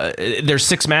 there's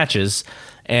 6 matches.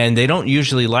 And they don't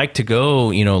usually like to go,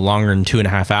 longer than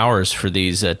 2.5 hours for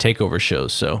these takeover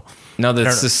shows. So no,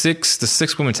 that's the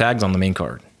 6 women tags on the main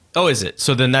card. Oh, is it?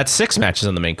 So then that's 6 matches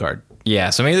on the main card. Yeah.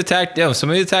 So maybe the tag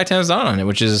team's not on it,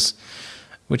 which is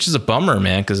a bummer,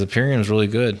 man, because Imperium's really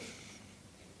good.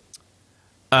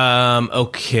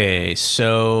 Okay.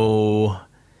 So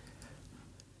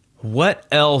what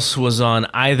else was on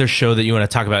either show that you want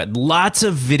to talk about? Lots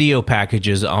of video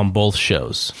packages on both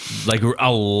shows, like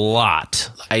a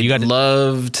lot. I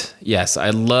love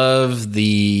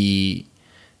the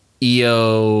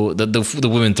EO, the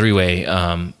women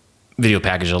 3-way video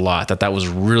package a lot. That was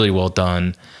really well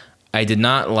done. I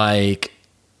liked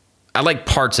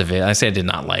parts of it. I say I did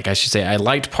not like. I should say I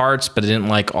liked parts, but I didn't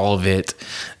like all of it.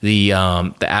 The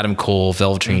Adam Cole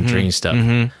Velveteen Dream stuff.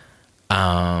 Mm-hmm.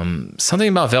 Something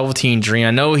about Velveteen Dream.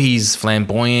 I know he's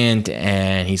flamboyant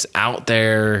and he's out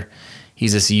there.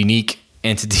 He's this unique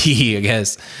entity, I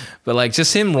guess. But like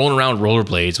just him rolling around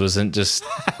rollerblades wasn't just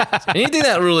anything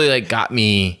that really like got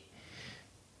me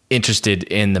interested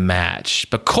in the match.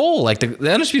 But Cole, like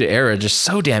the Undisputed Era, just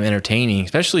so damn entertaining,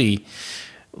 especially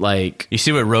like. You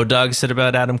see what Road Dogg said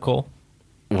about Adam Cole?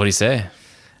 What'd he say?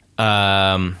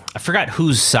 I forgot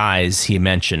whose size he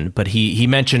mentioned, but he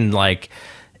mentioned like,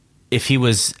 if he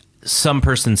was some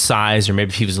person's size, or maybe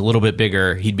if he was a little bit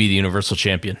bigger, he'd be the Universal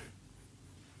Champion.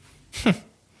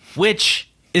 Which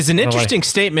is an interesting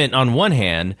statement on one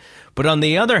hand, but on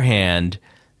the other hand,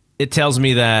 it tells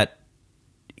me that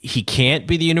he can't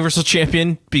be the Universal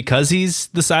Champion because he's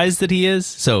the size that he is.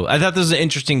 So I thought this was an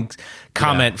interesting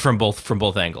comment from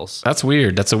both angles. That's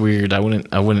weird.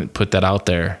 I wouldn't put that out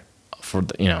there for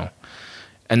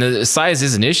and the size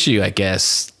is an issue, I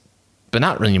guess, but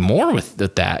not really more with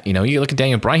that. You look at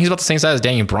Daniel Bryan, he's about the same size as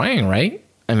Daniel Bryan, right?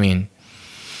 I mean,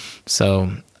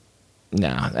 so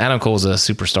Adam Cole's a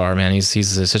superstar, man.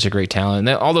 He's such a great talent.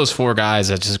 And all those 4 guys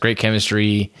have just great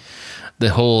chemistry. The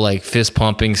whole like fist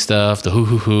pumping stuff, the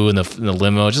hoo and the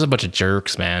limo, just a bunch of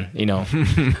jerks, man.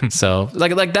 So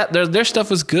like that, their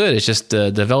stuff was good. It's just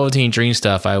the Velveteen Dream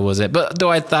stuff I wasn't. But though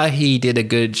I thought he did a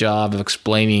good job of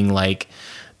explaining like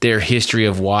their history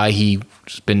of why he's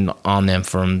been on them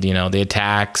from the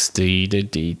attacks, the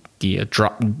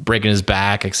drop, breaking his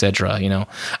back, etc.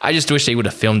 I just wish they would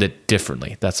have filmed it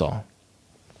differently. That's all.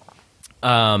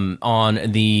 On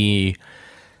the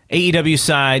AEW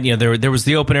side, there was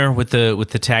the opener with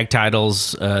the tag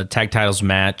titles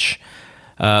match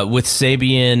with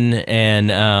Sabian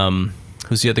and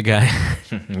who's the other guy?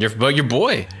 your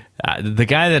boy, the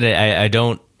guy that I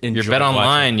don't enjoy. You bet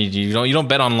online. You don't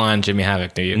bet online, Jimmy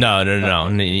Havoc, do you? No.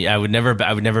 I would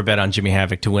never bet on Jimmy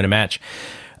Havoc to win a match.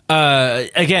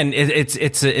 Again,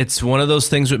 it's one of those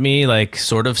things with me, like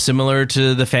sort of similar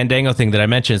to the Fandango thing that I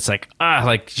mentioned. It's like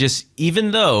just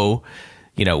even though.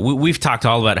 We've talked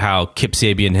all about how Kip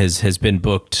Sabian has been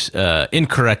booked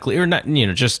incorrectly or not,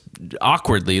 just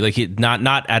awkwardly, like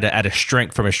not at a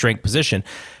strength from a strength position.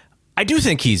 I do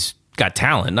think he's got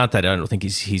talent. Not that I don't think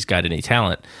he's got any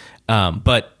talent,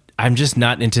 but I'm just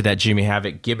not into that Jimmy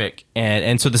Havoc gimmick.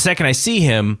 And so the second I see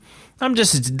him, I'm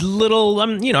just I'm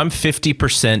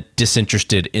 50%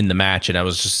 disinterested in the match, and I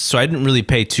didn't really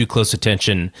pay too close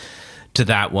attention to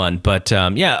that one. But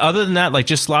other than that, like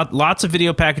just lots of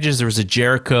video packages. There was a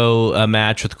Jericho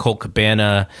match with Colt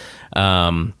Cabana,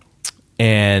 and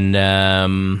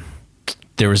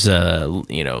there was a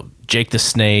Jake the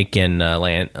Snake and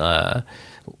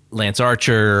Lance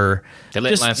Archer. They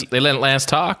let Lance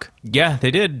talk. Yeah,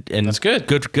 they did, and that's good.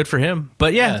 Good for him.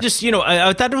 But just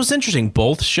I thought it was interesting.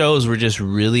 Both shows were just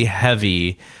really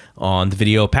heavy on the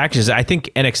video packages. I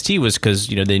think NXT was because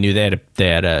they knew they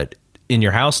had a in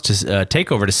your house to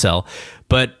TakeOver to sell,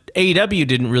 but AEW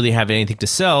didn't really have anything to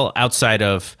sell outside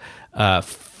of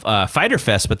Fyter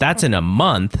Fest, but that's in a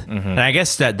month. Mm-hmm. And I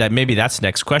guess that maybe that's the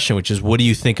next question, which is what do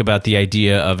you think about the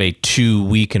idea of a 2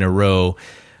 week in a row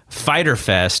Fyter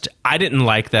Fest? I didn't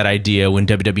like that idea when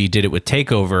WWE did it with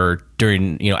TakeOver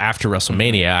during after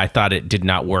WrestleMania. Mm-hmm. I thought it did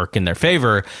not work in their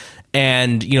favor.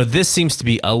 And, this seems to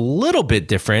be a little bit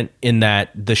different in that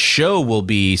the show will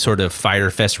be sort of Fyter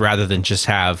Fest rather than just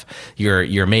have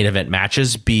your main event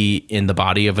matches be in the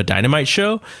body of a Dynamite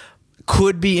show.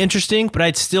 Could be interesting, but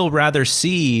I'd still rather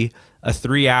see a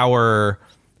 3-hour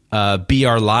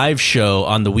BR Live show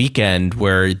on the weekend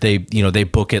where they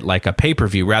book it like a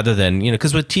pay-per-view rather than,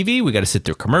 because with TV, we got to sit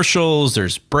through commercials,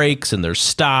 there's breaks and there's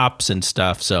stops and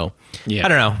stuff. So, I don't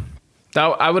know.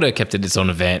 I would have kept it its own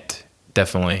event,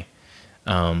 definitely.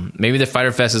 Maybe the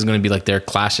Fyter Fest is going to be like their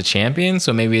Clash of Champions,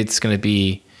 so maybe it's going to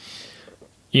be,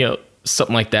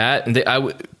 something like that, and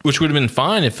which would have been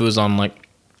fine if it was on like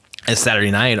a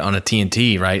Saturday night on a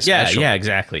TNT, right? Special. Yeah,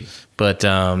 exactly. But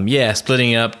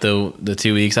splitting up the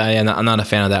 2 weeks, I'm not a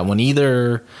fan of that one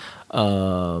either.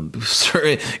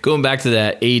 Sorry, going back to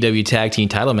that AEW Tag Team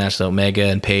Title match, though, Omega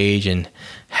and Page and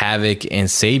Havoc and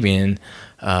Sabian.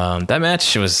 That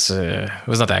match was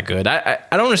not that good. I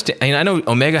don't understand. I know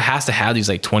Omega has to have these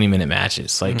like 20-minute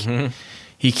matches. Like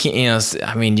he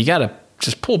can't. You got to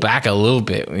just pull back a little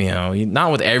bit.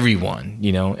 Not with everyone.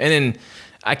 And then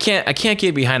I can't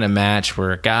get behind a match where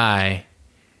a guy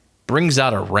brings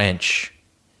out a wrench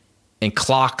and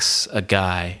clocks a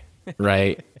guy,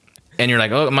 right? And you're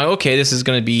like, okay, this is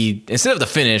going to be, instead of the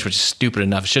finish, which is stupid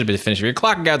enough, it should have been the finish. If you're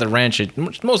clocking a guy with the wrench,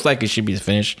 it most likely should be the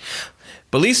finish.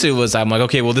 But at least I'm like,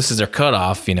 okay, well, this is their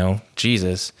cutoff,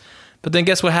 Jesus. But then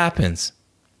guess what happens?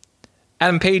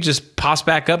 Adam Page just pops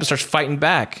back up and starts fighting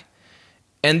back.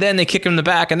 And then they kick him in the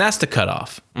back, and that's the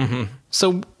cutoff. Mm-hmm.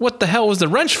 So what the hell was the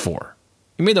wrench for?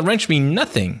 You made the wrench mean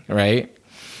nothing, right?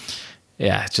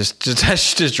 Yeah, that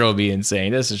just drove me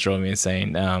insane. This just drove me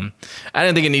insane. I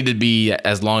didn't think it needed to be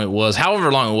as long as it was.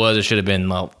 However long it was, it should have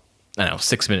been,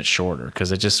 6 minutes shorter,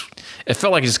 because it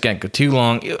felt like it just got too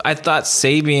long. I thought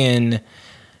Sabian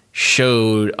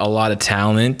showed a lot of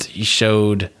talent. He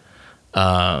showed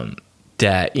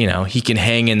that he can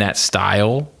hang in that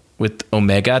style with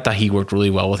Omega. I thought he worked really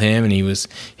well with him, and he was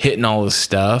hitting all his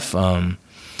stuff.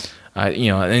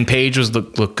 And Page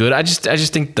looked good. I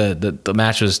just think the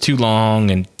match was too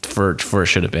long, and for it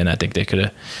should have been. I think they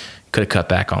could have cut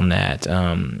back on that.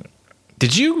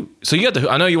 Did you? So you got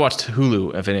I know you watched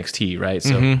Hulu of NXT, right?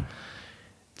 So,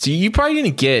 so you probably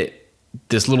didn't get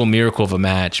this little miracle of a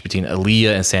match between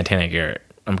Aaliyah and Santana Garrett.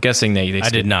 I'm guessing I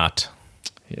did not.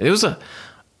 It was a,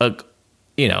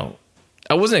 you know,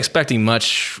 I wasn't expecting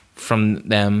much from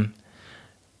them,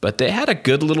 but they had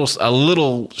a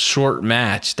little short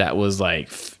match that was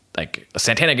like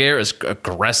Santana Garrett was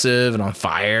aggressive and on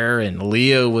fire, and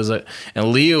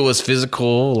Aaliyah was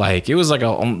physical. Like it was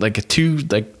like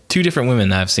two different women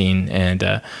that I've seen, and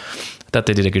I thought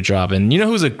they did a good job. And you know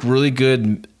who's a really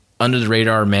good under the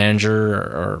radar manager,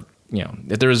 or you know,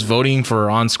 if there was voting for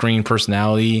on screen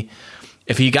personality,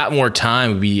 if he got more time,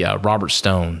 it would be Robert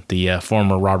Stone, the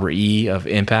former Robert E of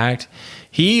Impact.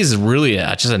 He's really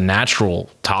just a natural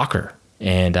talker.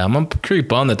 And I'm pretty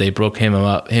bummed that they broke him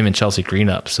and Chelsea Green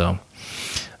up. So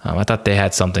I thought they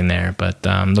had something there, but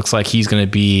looks like he's going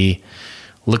to be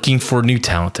looking for new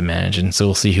talent to manage, and so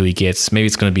we'll see who he gets. Maybe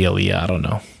it's going to be Aaliyah. I don't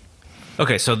know.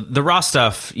 Okay, so the Raw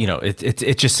stuff, you know,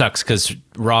 it just sucks because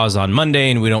Raw is on Monday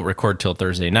and we don't record till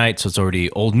Thursday night, so it's already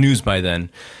old news by then.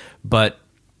 But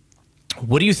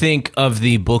what do you think of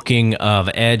the booking of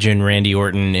Edge and Randy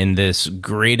Orton in this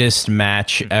greatest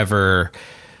match ever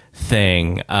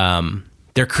thing?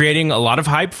 They're creating a lot of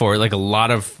hype for it. Like a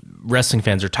lot of wrestling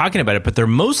fans are talking about it, but they're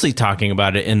mostly talking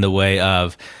about it in the way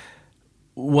of,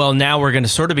 well, now we're going to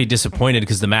sort of be disappointed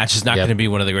because the match is not going to be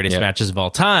one of the greatest matches of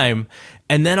all time.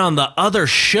 And then on the other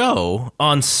show,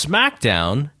 on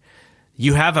SmackDown,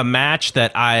 you have a match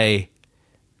that I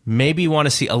maybe want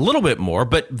to see a little bit more,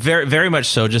 but very, very much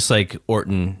so, just like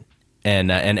Orton and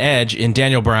Edge, in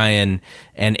Daniel Bryan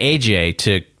and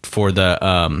AJ for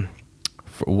the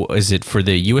for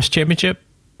the U.S. Championship?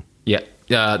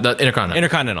 Yeah, the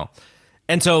Intercontinental.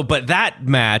 And so, but that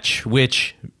match,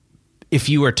 which if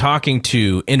you were talking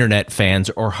to internet fans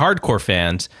or hardcore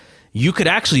fans, you could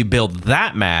actually build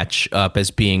that match up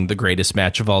as being the greatest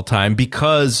match of all time,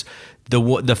 because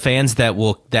the fans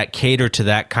that cater to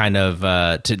that kind of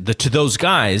to those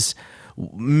guys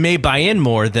may buy in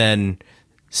more than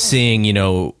seeing, you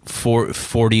know,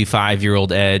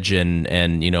 45-year-old Edge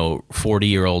and you know,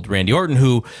 40-year-old Randy Orton,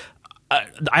 who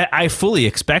I fully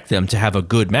expect them to have a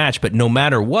good match, but no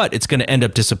matter what, it's going to end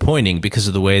up disappointing because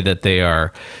of the way that they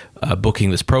are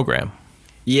booking this program.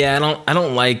 Yeah, I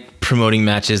don't like promoting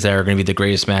matches that are going to be the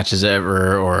greatest matches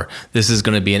ever, or this is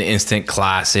going to be an instant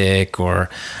classic, or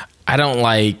I don't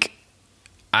like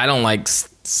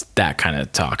that kind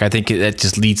of talk. I think that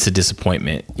just leads to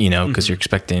disappointment, you know, because you're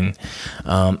expecting.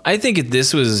 I think if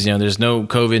this was, you know, there's no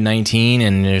COVID-19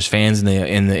 and there's fans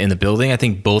in the building, I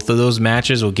think both of those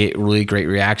matches will get really great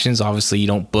reactions. Obviously, you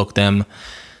don't book them,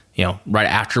 you know, right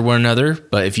after one another,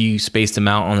 but if you space them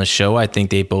out on the show, I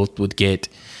think they both would get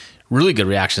really good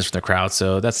reactions from the crowd.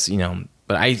 So that's, you know,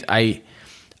 but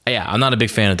I'm not a big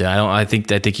fan of that. I think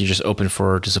you're just open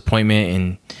for disappointment,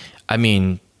 and I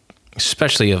mean,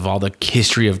 especially of all the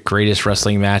history of greatest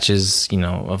wrestling matches, you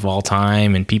know, of all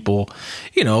time, and people,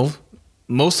 you know,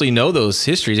 mostly know those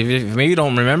histories. If maybe you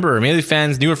don't remember, maybe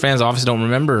newer fans obviously don't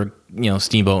remember, you know,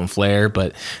 Steamboat and Flair,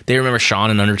 but they remember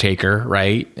Shawn and Undertaker,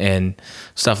 right? And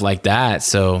stuff like that.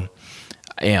 So,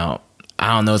 you know,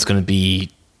 I don't know it's going to be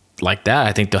like that.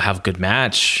 I think they'll have a good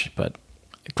match, but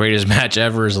greatest match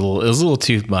ever is a little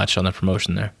too much on the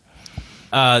promotion there.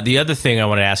 The other thing I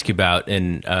want to ask you about,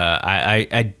 and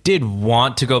I did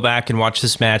want to go back and watch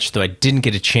this match, though I didn't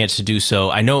get a chance to do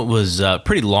so. I know it was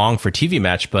pretty long for a TV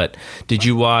match, but did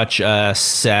you watch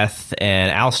Seth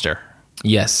and Alistair?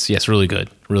 Yes, really good.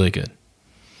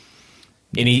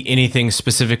 Anything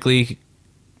specifically?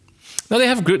 No, they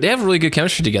have really good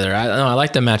chemistry together. I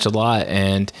like that match a lot,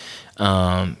 and you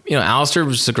know, Alistair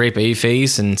was a great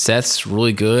babyface, and Seth's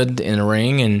really good in the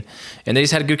ring, and they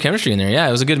just had good chemistry in there. Yeah,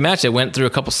 it was a good match. It went through a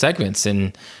couple segments,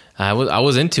 and I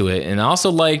was into it. And I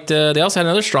also liked. They also had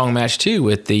another strong match too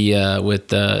with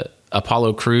the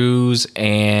Apollo Crews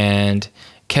and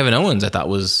Kevin Owens. I thought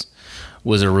was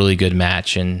a really good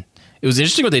match, and it was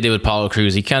interesting what they did with Apollo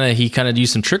Crews. He kind of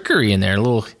used some trickery in there, a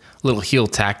little heel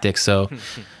tactic. So.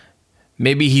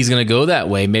 Maybe he's going to go that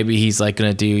way. Maybe he's like going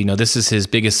to do, you know, this is his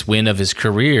biggest win of his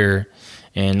career.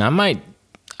 And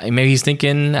maybe he's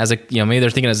thinking maybe they're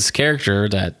thinking as his character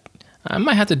that I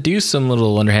might have to do some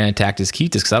little underhanded tactics to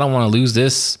keep this because I don't want to lose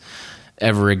this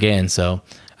ever again. So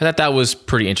I thought that was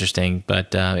pretty interesting.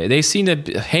 But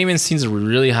Heyman seems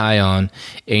really high on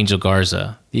Angel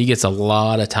Garza. He gets a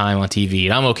lot of time on TV,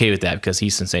 and I'm okay with that because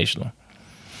he's sensational.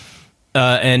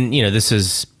 And, you know, this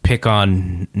is pick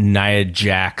on Nia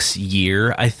Jax's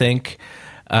year, I think.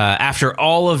 After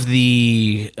all of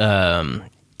the,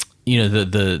 you know,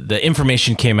 the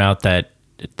information came out that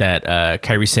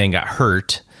Kairi Sane got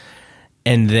hurt,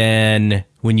 And then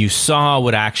when you saw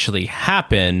what actually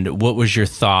happened, what was your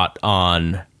thought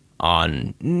on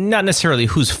not necessarily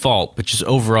whose fault, but just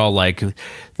overall like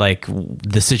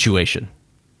the situation?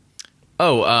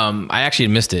 Oh, I actually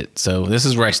missed it. So this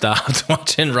is where I stopped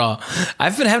watching Raw.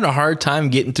 I've been having a hard time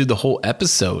getting through the whole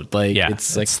episode. Like, yeah,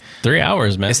 it's like 3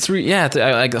 hours, man. It's 3. Yeah.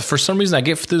 Like for some reason I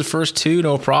get through the first 2,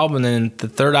 no problem. And then the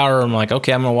third hour, I'm like,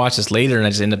 okay, I'm going to watch this later. And I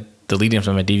just end up deleting it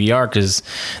from my DVR because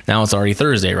now it's already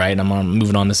Thursday, right? And I'm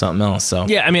moving on to something else. So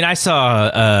yeah, I mean, I saw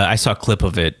a clip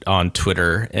of it on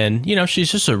Twitter, and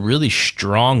she's just a really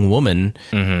strong woman,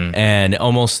 and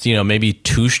almost maybe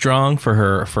too strong for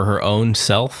her own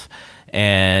self.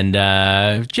 And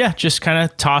just kind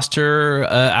of tossed her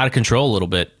out of control a little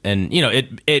bit. And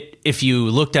if you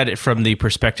looked at it from the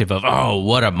perspective of, oh,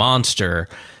 what a monster,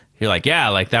 you're like, yeah,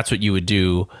 like that's what you would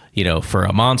do, for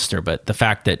a monster. But the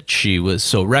fact that she was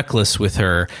so reckless with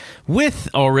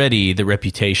already the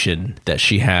reputation that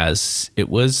she has, it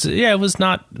was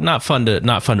not fun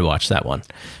to watch that one.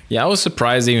 Yeah, I was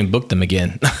surprised they even booked them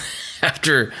again.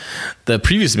 After the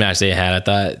previous match they had, I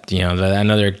thought, I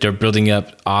know they're building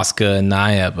up Asuka and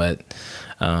Nia, but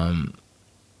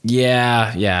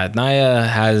Nia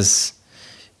has,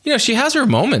 she has her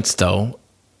moments though,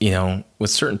 with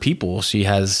certain people. She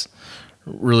has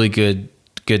really good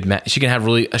match. She can have a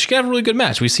really good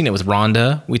match. We've seen it with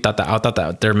Ronda. I thought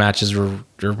that their matches were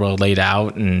well laid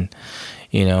out, and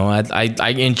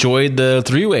I enjoyed the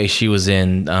 3-way she was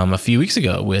in a few weeks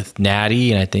ago with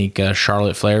Natty, and I think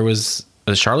Charlotte Flair was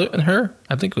Charlotte and her?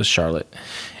 I think it was Charlotte.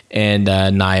 And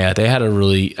Nia. They had a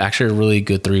really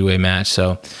good 3-way match.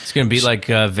 So it's going to be like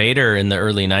Vader in the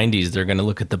early 90s. They're going to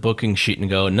look at the booking sheet and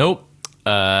go, nope.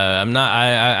 I'm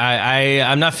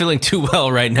not feeling too well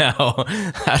right now.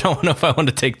 I don't know if I want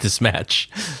to take this match.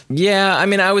 Yeah, I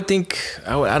mean, I would think,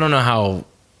 I don't know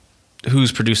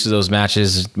who's produces those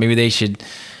matches. Maybe they should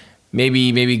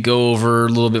maybe go over a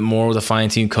little bit more with a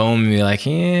fine-tune comb and be like,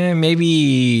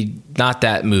 maybe not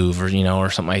that move, or or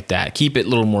something like that. Keep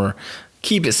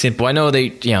it simple. I know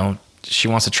she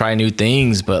wants to try new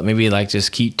things, but maybe like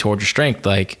just keep towards your strength,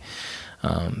 like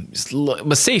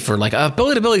but safer. Like a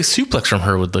belly-to-belly suplex from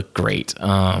her would look great,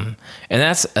 and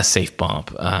that's a safe bump.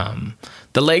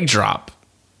 The leg drop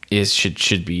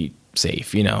should be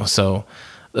safe, so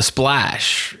a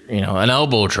splash, an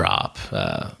elbow drop,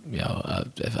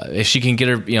 if she can get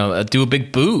her, do a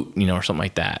big boot, or something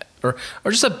like that, or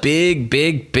just a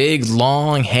big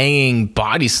long hanging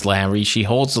body slam where she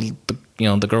holds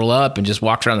the girl up and just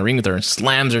walks around the ring with her and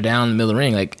slams her down in the middle of the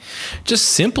ring. Like, just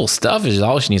simple stuff is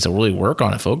all she needs to really work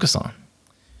on and focus on.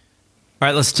 All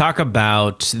right, let's talk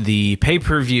about the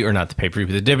pay-per-view, or not the pay-per-view,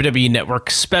 but the WWE Network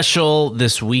special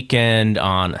this weekend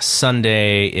on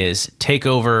Sunday is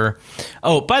TakeOver.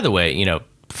 Oh, by the way,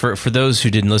 for those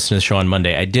who didn't listen to the show on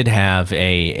Monday, I did have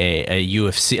a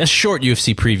short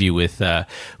UFC preview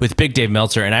with Big Dave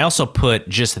Meltzer, and I also put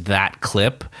just that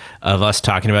clip of us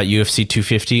talking about UFC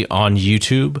 250 on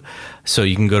YouTube. So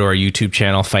you can go to our YouTube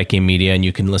channel, Fight Game Media, and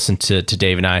you can listen to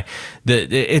Dave and I.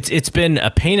 It's been a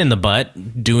pain in the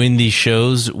butt doing these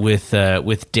shows with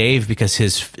Dave because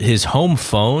his home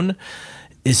phone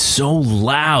is so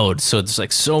loud, so it's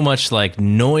like so much like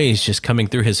noise just coming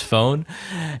through his phone,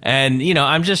 and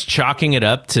I'm just chalking it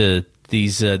up to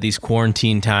these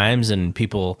quarantine times, and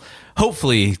people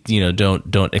hopefully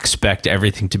don't expect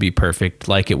everything to be perfect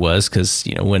like it was, because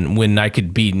when I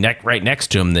could be right next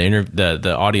to him,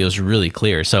 the audio is really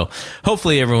clear. So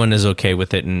hopefully everyone is okay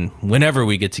with it, and whenever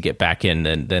we get back in,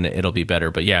 then it'll be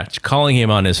better. But yeah, calling him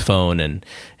on his phone and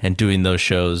doing those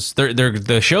shows,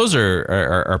 the shows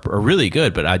are really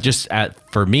good. But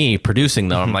for me producing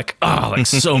them, I'm like, like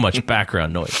so much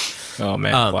background noise. Oh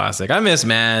man, classic. I miss,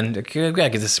 man. We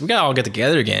gotta all get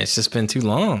together again. It's just been too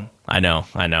long. I know.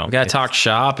 We gotta talk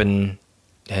shop and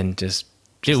just.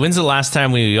 Dude, when's the last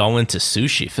time we all went to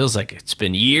sushi? Feels like it's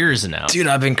been years now. Dude,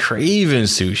 I've been craving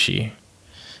sushi.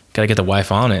 Gotta get the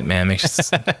wife on it, man.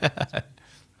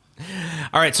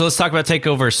 All right, so let's talk about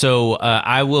TakeOver. So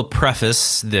I will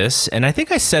preface this, and I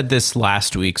think I said this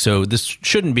last week, so this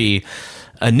shouldn't be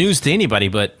news to anybody,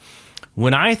 but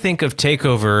when I think of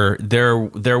TakeOver,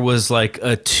 there was like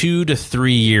a 2 to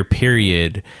 3 year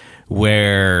period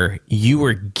where you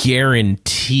were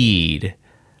guaranteed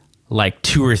like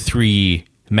 2 or 3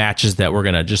 matches that were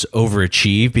going to just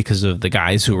overachieve because of the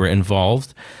guys who were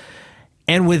involved.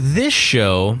 And with this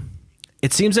show,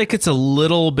 it seems like it's a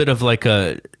little bit of like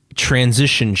a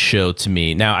transition show to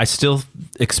me. Now, I still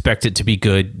expect it to be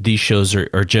good. These shows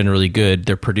are generally good.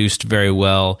 They're produced very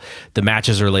well. The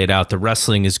matches are laid out. The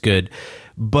wrestling is good.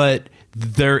 But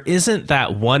there isn't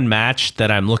that one match that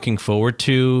I'm looking forward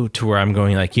to where I'm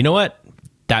going like, you know what?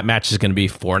 that match is going to be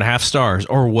 4.5 stars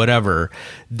or whatever.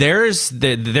 There's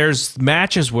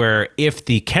matches where if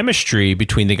the chemistry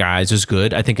between the guys is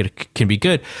good, I think it can be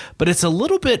good. But it's a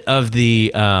little bit of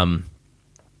the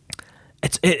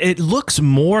it looks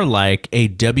more like a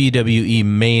WWE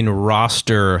main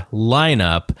roster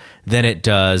lineup than it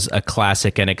does a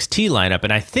classic NXT lineup,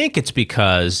 and I think it's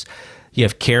because you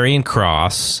have Karrion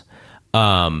Kross.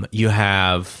 You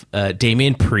have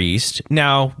Damian Priest.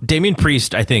 Now, Damian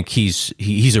Priest, I think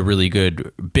he's a really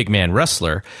good big man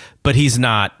wrestler, but he's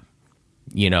not,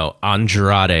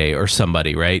 Andrade or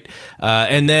somebody, right?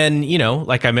 And then, we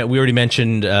already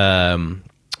mentioned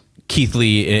Keith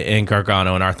Lee and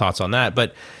Gargano and our thoughts on that.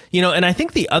 But, and I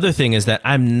think the other thing is that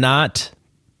I'm not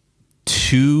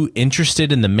too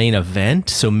interested in the main event.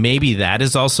 So maybe that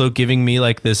is also giving me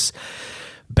like this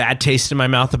bad taste in my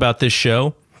mouth about this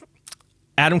show.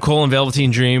 Adam Cole and Velveteen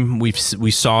Dream, we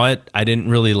saw it. I didn't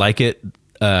really like it.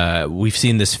 We've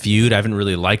seen this feud. I haven't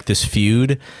really liked this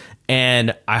feud.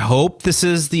 And I hope this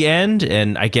is the end.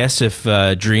 And I guess if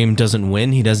Dream doesn't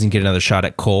win, he doesn't get another shot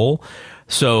at Cole.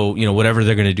 So, whatever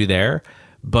they're going to do there.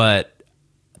 But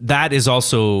that is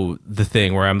also the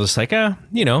thing where I'm just like,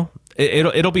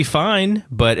 it'll be fine.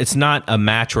 But it's not a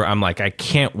match where I'm like, I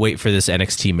can't wait for this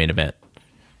NXT main event.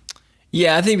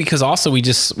 Yeah, I think because also we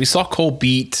saw Cole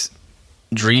beat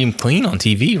Dream clean on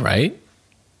TV, right?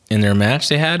 In their match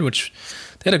they had, which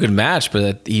they had a good match,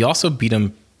 but he also beat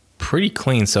him pretty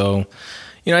clean. So,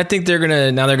 I think they're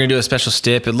gonna do a special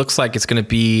stip. It looks like it's gonna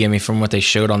be, from what they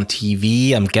showed on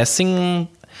TV, I'm guessing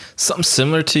something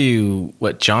similar to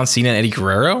what John Cena and Eddie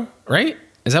Guerrero, right?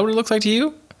 Is that what it looks like to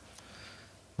you?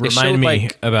 Remind me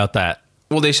about that.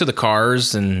 Well, they show the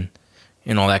cars and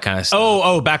all that kind of stuff.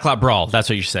 Oh, Backlot Brawl. That's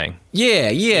what you're saying.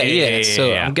 Yeah.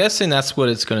 So I'm guessing that's what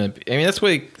it's going to be. That's what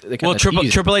they kind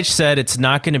of Triple H said it's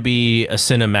not going to be a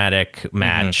cinematic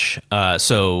match,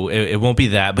 so it won't be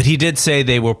that. But he did say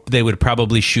they would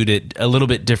probably shoot it a little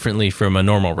bit differently from a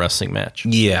normal wrestling match.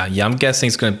 Yeah. I'm guessing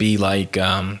it's going to be like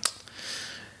a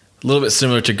little bit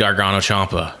similar to Gargano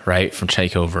Ciampa, right, from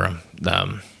TakeOver.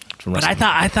 But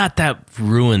I thought that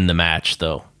ruined the match,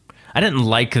 though. I didn't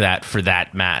like that for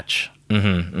that match.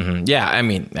 Yeah,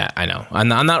 I know. I'm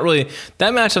not really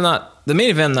that match. The main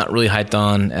event. I'm not really hyped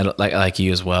on like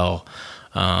you as well.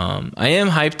 I am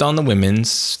hyped on the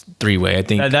women's 3-way. I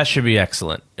think that should be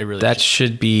excellent. It really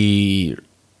should be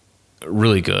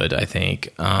really good. I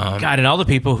think. God, and all the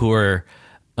people who are.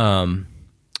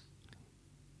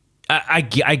 I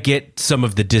get some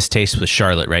of the distaste with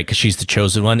Charlotte, right? Because she's the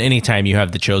chosen one. Anytime you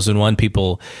have the chosen one,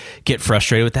 people get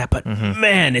frustrated with that. But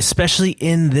man, especially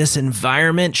in this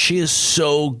environment, she is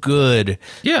so good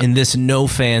in this no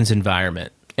fans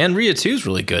environment. And Rhea too is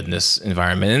really good in this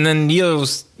environment. And then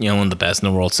Neo's one of the best in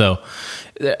the world. So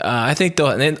I think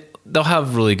they'll have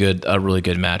a really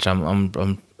good match.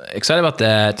 I'm excited about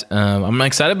that. I'm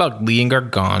excited about Lee and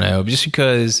Gargano just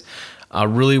because I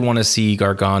really want to see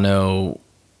Gargano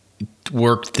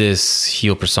work this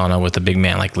heel persona with a big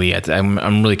man like Lee.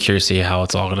 I'm really curious to see how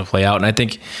it's all going to play out, and I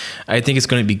think it's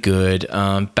going to be good.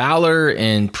 Balor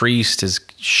and Priest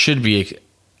should be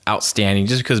outstanding,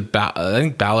 just because I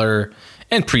think Balor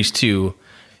and Priest too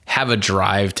have a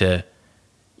drive to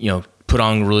put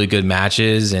on really good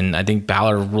matches, and I think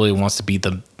Balor really wants to be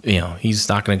he's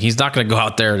not going to go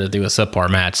out there to do a subpar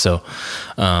match. So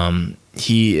I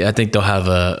think they'll have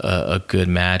a good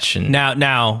match. And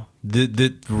now.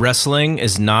 The wrestling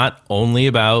is not only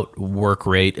about work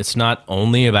rate. It's not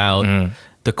only about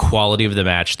the quality of the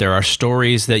match. There are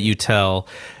stories that you tell.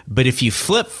 But if you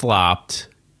flip-flopped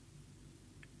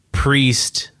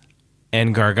Priest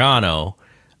and Gargano,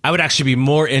 I would actually be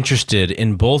more interested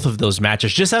in both of those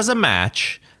matches just as a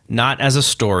match, not as a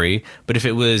story. But if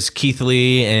it was Keith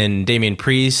Lee and Damian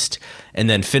Priest and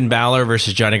then Finn Balor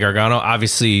versus Johnny Gargano,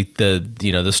 obviously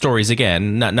the stories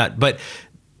again, but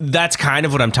that's kind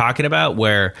of what I'm talking about,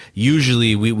 where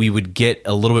usually we would get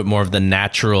a little bit more of the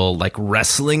natural like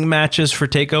wrestling matches for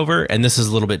TakeOver, and this is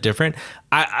a little bit different.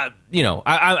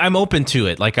 I'm open to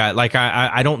it.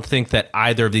 I don't think that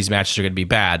either of these matches are going to be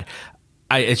bad.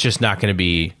 It's just not going to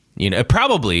be, it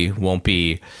probably won't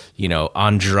be,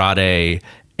 Andrade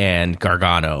and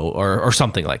Gargano or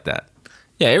something like that.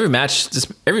 Yeah, every match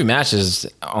is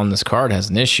on this card has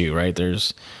an issue, right?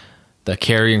 There's the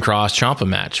Karrion Kross Ciampa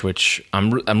match, which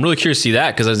I'm really curious to see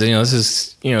that, because this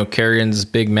is Karrion's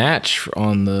big match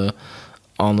on the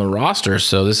roster,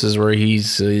 so this is where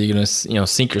he's gonna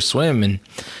sink or swim, and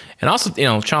also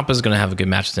Ciampa's gonna have a good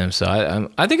match with him, so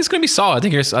I think it's gonna be solid.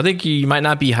 I think you might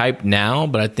not be hyped now,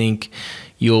 but I think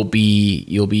you'll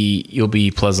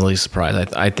be pleasantly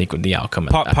surprised. I think with the outcome.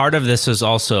 Part of this is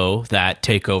also that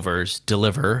takeovers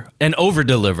deliver and over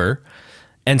deliver,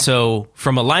 and so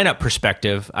from a lineup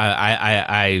perspective,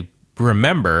 I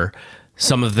remember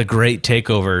some of the great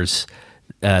takeovers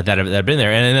that have been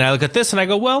there, and then I look at this and I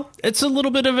go, well, it's a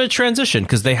little bit of a transition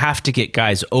because they have to get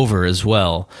guys over as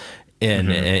well. In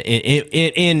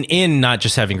not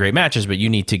just having great matches, but you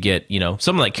need to get,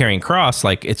 someone like Karrion Kross,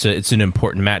 like it's an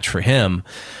important match for him,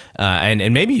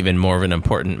 and maybe even more of an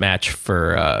important match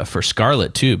for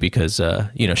Scarlett too, because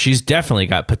she's definitely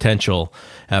got potential,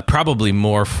 probably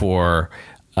more for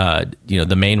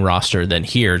the main roster than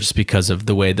here, just because of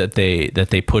the way that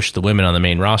they push the women on the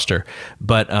main roster,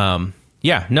 but.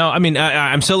 Yeah, no, I mean,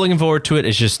 I'm still looking forward to it.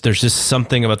 It's just there's just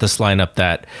something about this lineup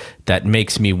that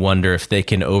makes me wonder if they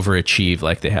can overachieve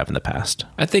like they have in the past.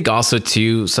 I think also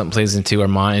too, something plays into our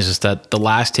mind is just that the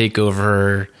last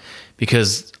takeover,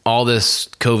 because all this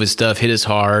COVID stuff hit us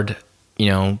hard.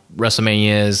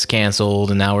 WrestleMania is canceled,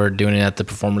 and now we're doing it at the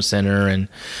Performance Center, and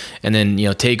then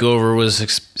takeover was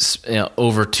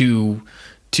over two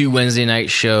Wednesday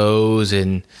night shows,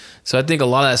 and so I think a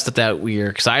lot of that stuff that we are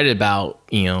excited about,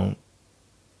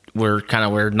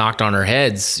 we're knocked on our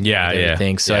heads. Yeah.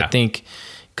 So I think,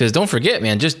 because don't forget,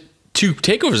 man, just 2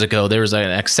 takeovers ago, there was an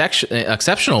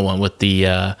exceptional one with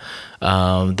the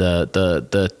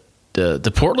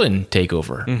Portland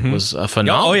takeover. Was a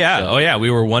phenomenal. Oh yeah. We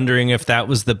were wondering if that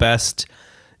was the best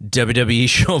WWE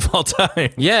show of all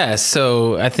time. Yeah.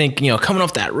 So I think, coming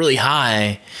off that really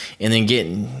high and then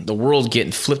getting the world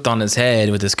getting flipped on its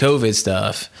head with this COVID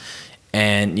stuff.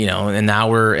 And and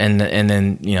now and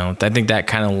then I think that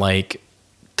kind of like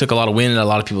took a lot of wind in a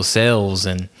lot of people's sails,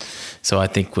 and so I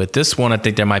think with this one, I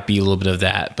think there might be a little bit of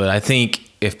that. But I think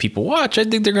if people watch, I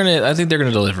think they're gonna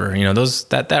deliver.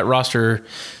 That roster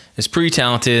is pretty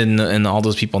talented, and all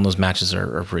those people in those matches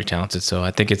are pretty talented. So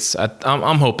I think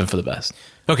I'm hoping for the best.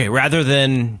 Okay, rather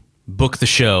than book the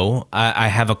show, I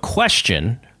have a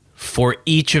question for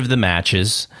each of the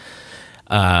matches.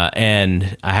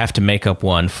 And I have to make up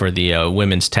one for the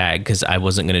women's tag because I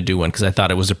wasn't going to do one because I thought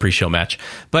it was a pre-show match.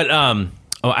 But I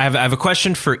have a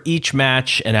question for each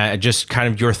match, and I just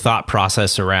kind of your thought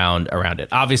process around it.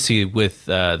 Obviously, with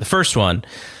the first one,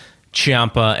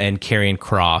 Ciampa and Karrion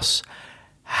Kross,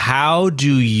 how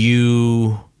do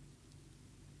you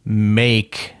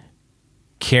make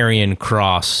Karrion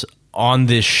Kross on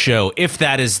this show if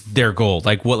that is their goal?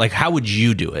 Like how would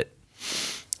you do it?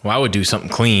 Well, I would do something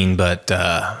clean, but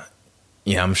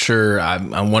I'm sure.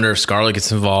 I wonder if Scarlett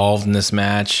gets involved in this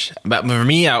match. But for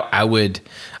me, I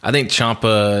think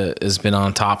Ciampa has been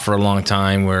on top for a long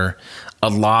time, where a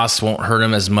loss won't hurt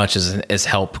him as much as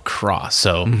help Kross.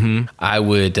 So I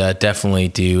would definitely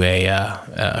do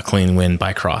a clean win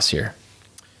by Kross here.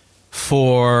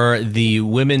 For the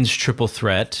women's triple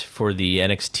threat for the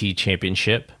NXT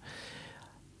Championship,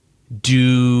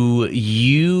 do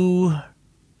you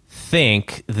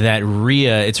think that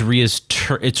it's Rhea's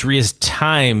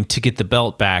time to get the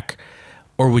belt back,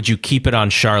 or would you keep it on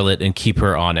Charlotte and keep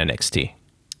her on NXT?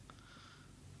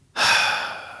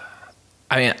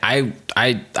 I mean, I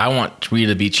want Rhea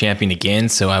to be champion again,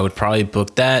 so I would probably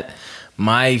book that.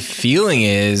 My feeling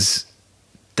is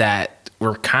that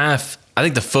I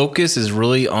think the focus is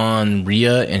really on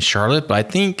Rhea and Charlotte, but I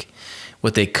think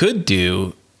what they could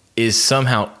do is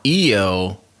somehow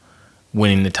Io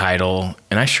winning the title,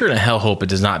 and I sure in hell hope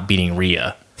it is not beating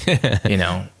Rhea.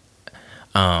 If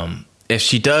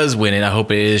she does win it, I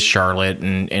hope it is Charlotte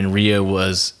and Rhea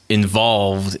was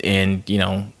involved in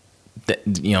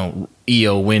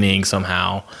Io winning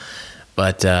somehow.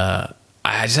 But I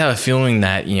just have a feeling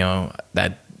that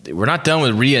that we're not done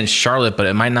with Rhea and Charlotte, but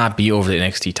it might not be over the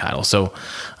NXT title. So,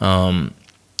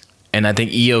 and I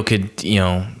think Io could,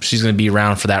 she's going to be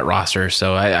around for that roster.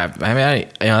 So I mean,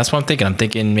 that's what I'm thinking. I'm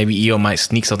thinking maybe Io might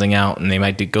sneak something out, and they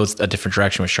might go a different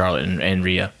direction with Charlotte and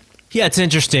Rhea. Yeah, it's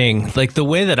interesting. Like the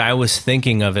way that I was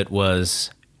thinking of it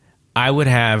was, I would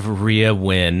have Rhea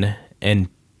win and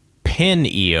pin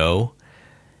Io,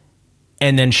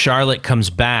 and then Charlotte comes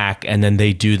back, and then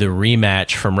they do the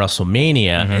rematch from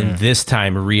WrestleMania, and this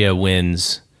time Rhea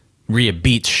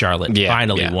beats Charlotte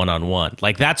finally one-on-one.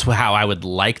 Like that's how I would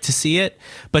like to see it.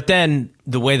 But then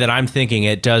the way that I'm thinking,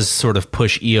 it does sort of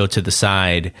push Io to the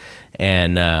side,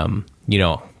 and I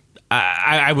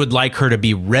would like her to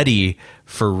be ready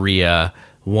for Rhea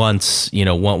once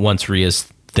Rhea's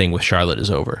thing with Charlotte is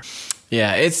over.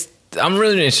 Yeah, I'm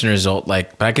really interested in the result.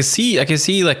 But I can see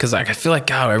because I feel like,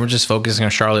 God, everyone's just focusing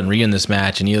on Charlotte and Rhea in this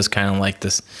match, and Io's kind of like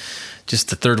this, just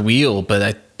the third wheel.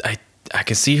 But I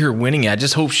can see her winning it. I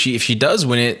just hope if she does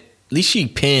win it, at least she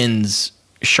pins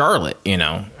Charlotte,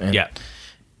 And,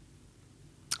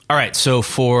 All right, so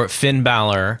for Finn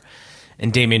Balor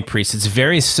and Damian Priest, it's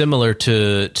very similar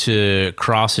to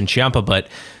Cross and Ciampa, but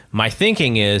my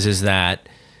thinking is that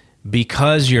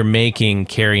because you're making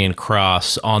Karrion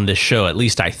Kross on this show, at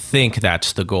least I think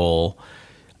that's the goal,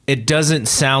 it doesn't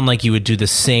sound like you would do the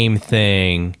same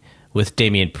thing with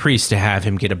Damian Priest to have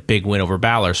him get a big win over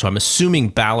Balor. So I'm assuming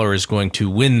Balor is going to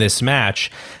win this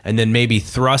match and then maybe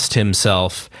thrust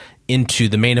himself into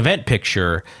the main event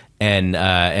picture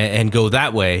and go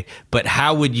that way. But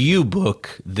how would you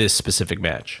book this specific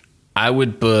match? I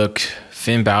would book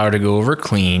Finn Balor to go over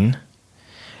clean,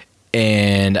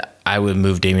 and I would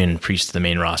move Damian Priest to the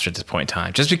main roster at this point in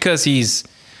time, just because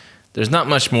there's not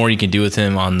much more you can do with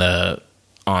him on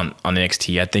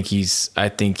NXT. I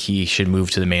think he should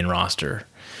move to the main roster,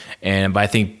 but I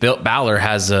think Balor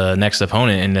has a next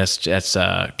opponent, and that's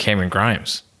Cameron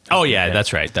Grimes. Oh yeah,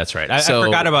 that's right. I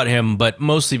forgot about him, but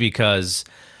mostly because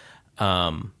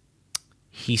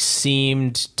he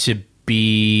seemed to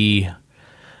be,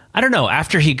 I don't know,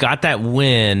 after he got that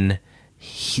win,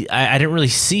 I didn't really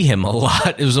see him a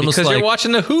lot. It was almost because like you're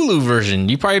watching the Hulu version.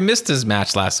 You probably missed his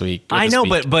match last week. I know,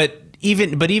 but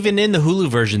even in the Hulu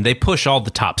version, they push all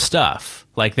the top stuff.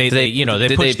 Like they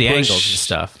push the angles and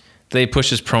stuff. Did they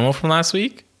push his promo from last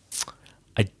week?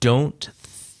 I don't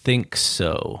think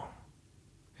so.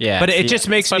 Yeah, but it just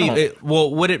makes me.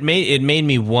 It made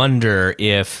me wonder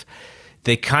if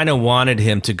they kind of wanted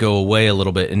him to go away a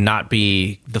little bit and not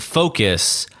be the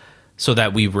focus, so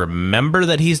that we remember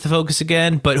that he's the focus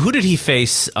again. But who did he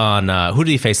face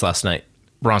last night?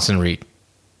 Bronson Reed.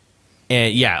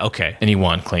 And yeah, okay, and he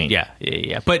won clean. Yeah.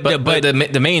 But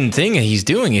the main thing he's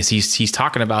doing is he's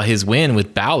talking about his win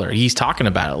with Balor. He's talking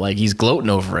about it like he's gloating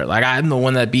over it. Like, I'm the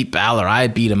one that beat Balor. I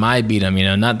beat him. You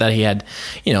know, not that he had,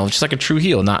 you know, just like a true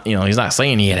heel. Not, you know, he's not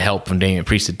saying he had help from Damian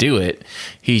Priest to do it.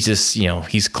 He's just, you know,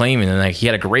 he's claiming, and like he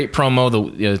had a great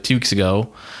promo 2 weeks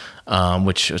ago.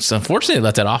 Which unfortunately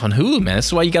let that off on Hulu, man. This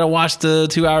is why you got to watch the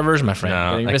 2-hour version, my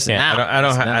friend. No, I can't. I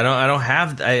don't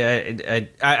have.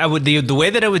 I would the way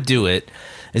that I would do it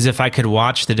is if I could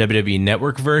watch the WWE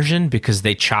Network version, because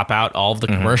they chop out all of the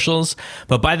commercials.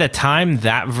 But by the time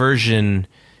that version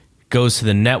goes to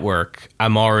the network,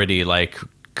 I'm already like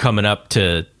coming up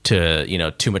to you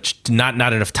know, too much, not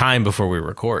enough time before we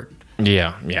record.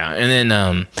 Yeah, and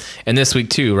then and this week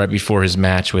too, right before his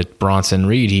match with Bronson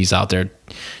Reed, he's out there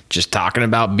just talking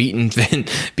about beating Finn.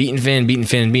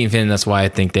 That's why I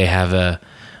think they have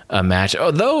a match.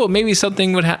 Although maybe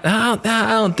something would happen. I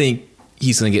don't think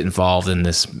he's going to get involved in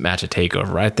this match at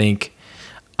TakeOver.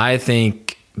 I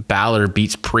think Balor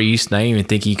beats Priest, and I even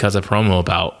think he cuts a promo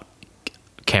about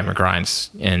Cameron Grimes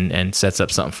and sets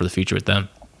up something for the future with them.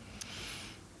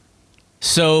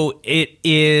 So it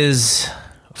is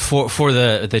for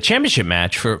the championship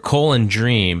match for Cole and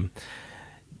Dream.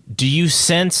 Do you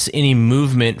sense any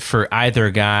movement for either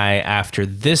guy after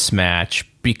this match?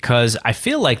 Because I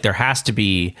feel like there has to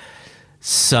be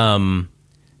some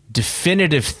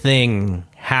definitive thing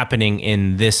happening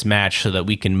in this match so that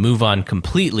we can move on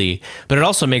completely. But it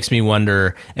also makes me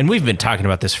wonder, and we've been talking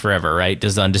about this forever, right?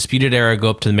 Does the Undisputed Era go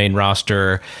up to the main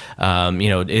roster?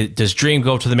 Does Dream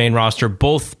go up to the main roster?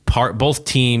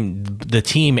 The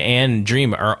team and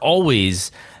Dream are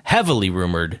always heavily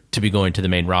rumored to be going to the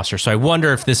main roster. So I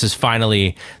wonder if this is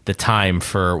finally the time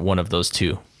for one of those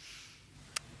two.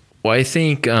 Well, I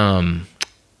think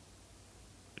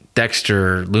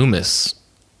Dexter Lumis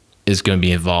is going to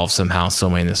be involved somehow,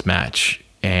 some way in this match.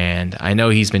 And I know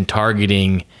he's been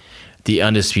targeting the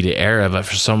Undisputed Era, but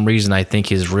for some reason I think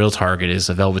his real target is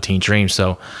the Velveteen Dream.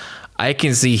 So I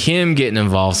can see him getting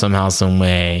involved somehow, some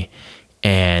way,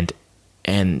 and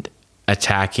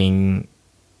attacking,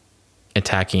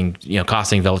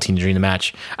 costing Velveteen Dream the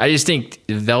match. I just think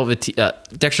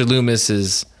Dexter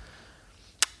Lumis's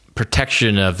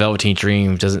protection of Velveteen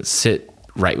Dream doesn't sit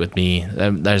right with me.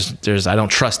 I don't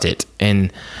trust it,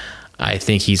 and I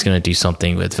think he's going to do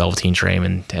something with Velveteen Dream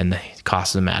and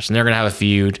cost the match, and they're going to have a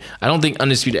feud. I don't think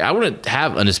I wouldn't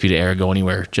have Undisputed Era go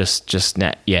anywhere just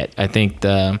not yet. I think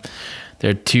they're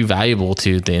too valuable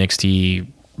to the NXT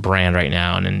brand right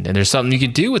now, and there's something you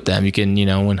can do with them. You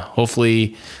can,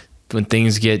 hopefully when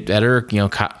things get better,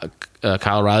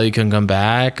 Kyle O'Reilly can come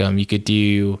back. You could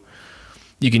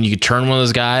turn one of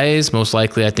those guys. Most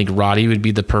likely, I think Roddy would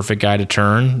be the perfect guy to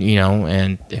turn,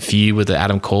 and feud with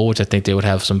Adam Cole, which I think they would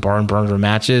have some barn burner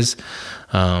matches.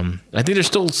 I think there's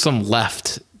still a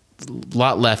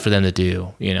lot left for them to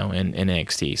do, in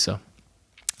NXT. So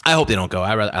I hope they don't go.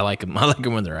 I like them. I like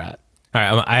them when they're at. All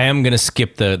right, I am going to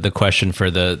skip the question for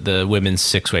the women's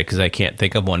 6-way because I can't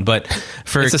think of one. But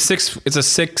for it's a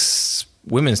six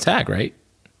women's tag, right?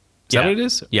 that what it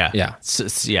is? Yeah.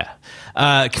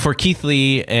 Yeah. For Keith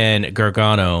Lee and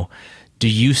Gargano, do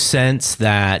you sense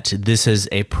that this is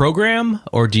a program,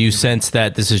 or do you sense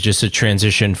that this is just a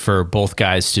transition for both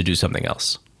guys to do something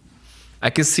else? I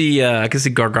can see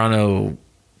Gargano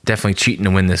definitely cheating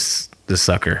to win this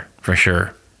sucker for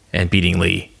sure, and beating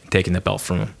Lee, taking the belt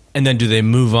from him. And then do they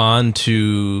move on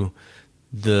to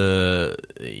the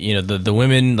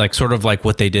women, like sort of like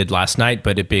what they did last night,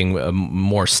 but it being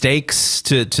more stakes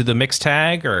to the mixed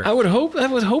tag? Or I would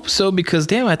hope so, because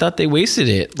damn, I thought they wasted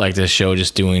it, like this show,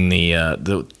 just doing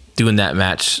doing that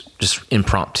match just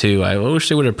impromptu. I wish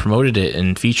they would have promoted it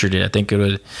and featured it. I think it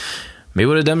would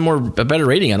have done a better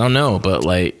rating. I don't know, but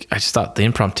like I just thought the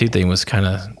impromptu thing was kind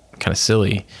of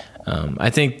silly. I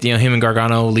think him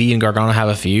and Lee and Gargano have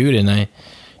a feud, and I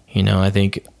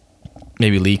think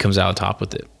maybe Lee comes out on top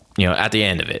with it, at the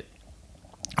end of it,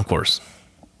 of course.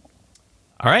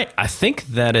 All right, I think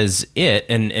that is it.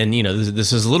 And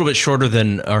this is a little bit shorter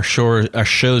than our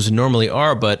shows normally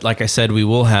are, but like I said, we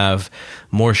will have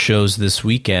more shows this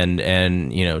weekend,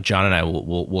 and John and I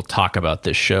will talk about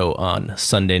this show on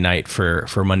Sunday night for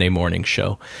Monday morning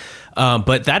show.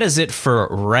 But that is it for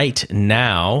right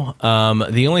now.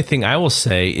 The only thing I will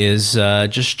say is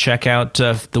just check out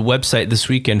the website this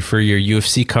weekend for your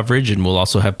UFC coverage, and we'll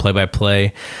also have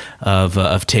play-by-play of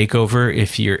TakeOver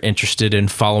if you're interested in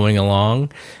following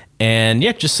along. And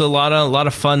yeah, just a lot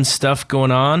of fun stuff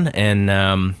going on.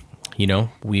 And you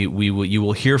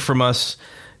will hear from us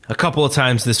a couple of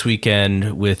times this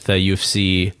weekend with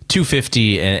UFC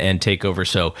 250 and TakeOver.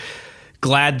 So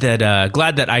glad that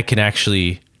I can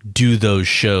actually do those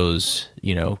shows,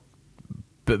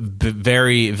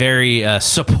 very, very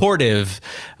supportive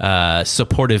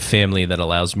family that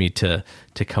allows me to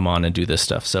come on and do this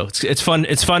stuff. So it's fun.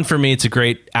 It's fun for me. It's a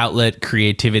great outlet,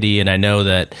 creativity. And I know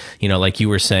that, like you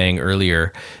were saying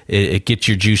earlier, it gets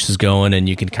your juices going, and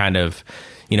you can kind of,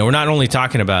 we're not only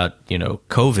talking about,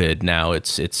 COVID now,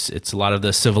 it's a lot of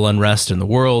the civil unrest in the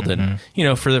world. Mm-hmm.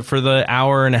 And, for the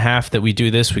hour and a half that we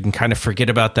do this, we can kind of forget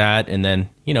about that. And then,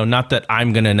 not that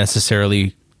I'm going to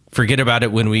necessarily forget about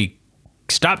it when we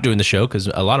stop doing the show, because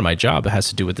a lot of my job has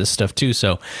to do with this stuff too.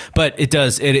 So, but it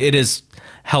is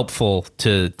helpful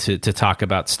to talk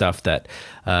about stuff that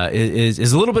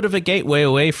is a little bit of a gateway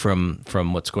away from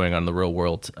what's going on in the real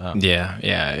world. Yeah.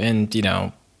 And,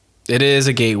 it is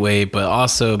a gateway, but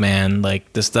also, man,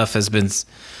 like this stuff has been,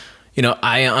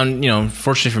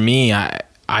 unfortunately for me,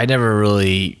 I never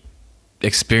really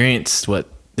experienced what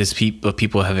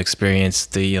people have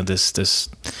experienced. This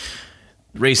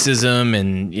racism,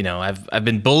 and I've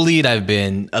been bullied, I've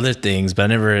been other things, but I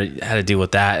never had to deal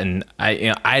with that, and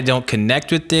I don't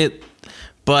connect with it.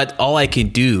 But all I can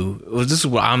do, this is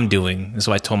what I'm doing. This is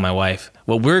what I told my wife.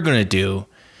 What we're gonna do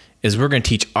is we're gonna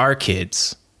teach our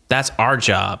kids. That's our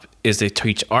job, is to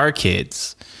teach our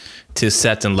kids to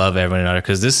accept and love everyone another.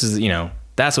 Because this is,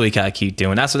 that's what we gotta keep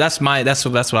doing. That's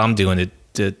what I'm doing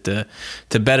to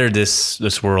better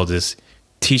this world, is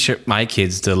teach my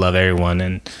kids to love everyone,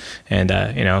 and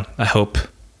I hope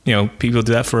people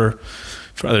do that for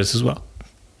others as well.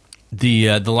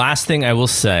 The last thing I will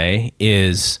say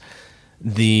is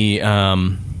when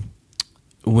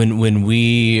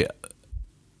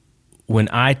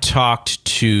I talked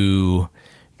to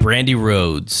Brandy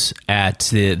Rhodes at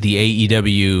the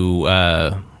AEW,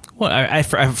 I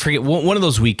forget, one of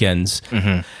those weekends.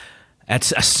 Mm-hmm. I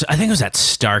think it was at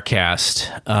Starcast.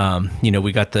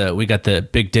 We got the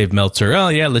big Dave Meltzer. Oh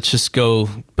yeah, let's just go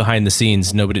behind the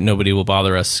scenes. Nobody will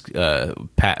bother us.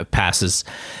 Passes,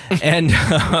 and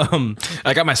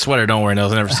I got my sweater. Don't worry,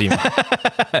 they'll never see me.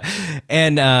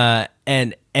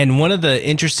 and one of the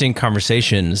interesting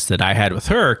conversations that I had with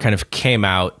her kind of came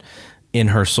out in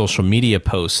her social media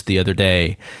post the other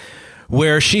day,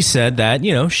 where she said that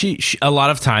she a lot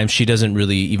of times she doesn't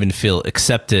really even feel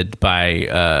accepted by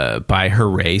her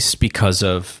race because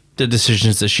of the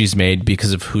decisions that she's made,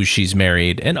 because of who she's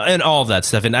married, and all of that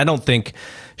stuff. And I don't think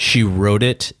she wrote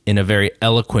it in a very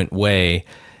eloquent way,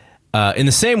 in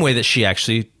the same way that she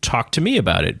actually talked to me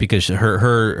about it, because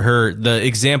her the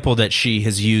example that she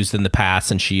has used in the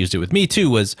past, and she used it with me too,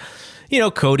 was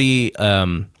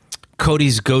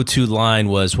Cody's go-to line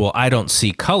was, "Well, I don't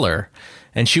see color."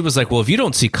 And she was like, "Well, if you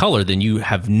don't see color, then you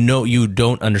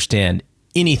don't understand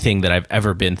anything that I've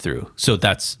ever been through." So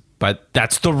that's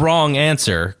the wrong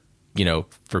answer,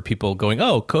 for people going,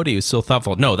 "Oh, Cody is so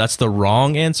thoughtful." No, that's the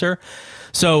wrong answer.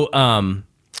 So,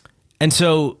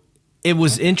 so it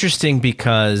was interesting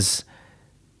because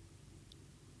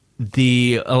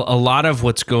a lot of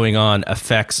what's going on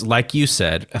affects, like you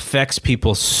said, affects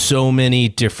people so many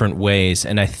different ways.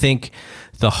 And I think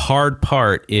the hard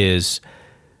part is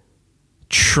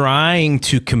trying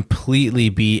to completely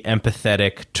be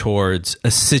empathetic towards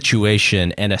a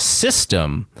situation and a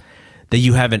system that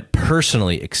you haven't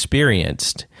personally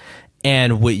experienced.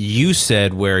 And what you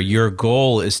said, where your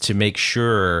goal is to make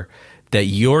sure that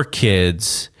your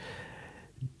kids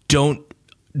don't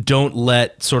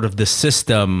let sort of the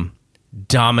system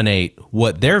dominate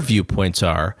what their viewpoints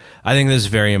are. I think this is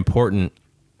very important,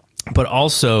 but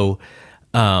also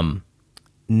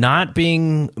not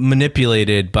being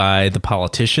manipulated by the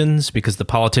politicians, because the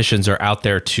politicians are out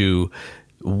there to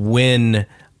win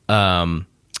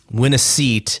a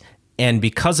seat, and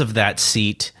because of that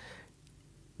seat,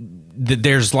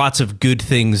 there's lots of good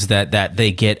things that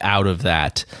they get out of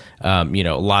that.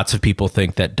 Lots of people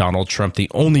think that Donald Trump,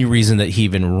 the only reason that he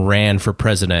even ran for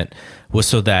president was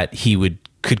so that he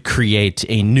could create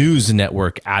a news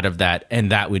network out of that, and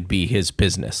that would be his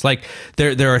business. Like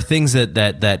there are things that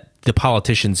the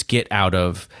politicians get out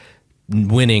of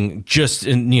winning, just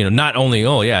not only,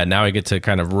 oh yeah, now I get to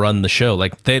kind of run the show.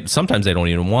 Like sometimes they don't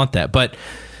even want that, but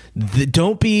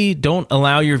don't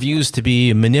allow your views to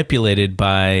be manipulated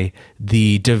by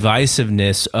the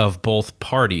divisiveness of both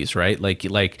parties, right? Like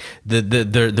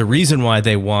the reason why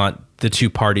they want the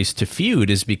two parties to feud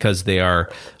is because they are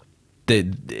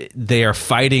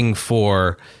fighting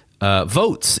for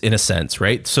votes, in a sense,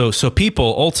 right? So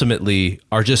people ultimately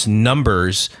are just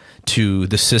numbers to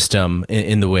the system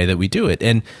in the way that we do it.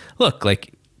 And look,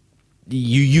 like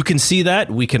you can see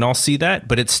that, we can all see that,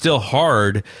 but it's still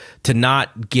hard to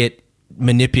not get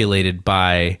manipulated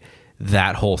by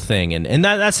that whole thing. And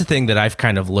that's the thing that I've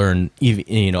kind of learned,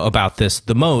 about this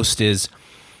the most, is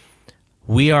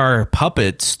we are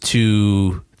puppets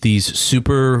to these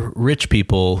super rich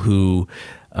people who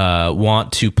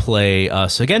want to play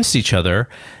us against each other.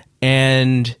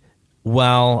 And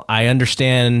while I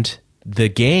understand the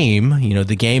game,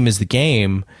 the game is the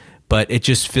game, but it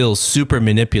just feels super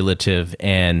manipulative,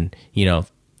 and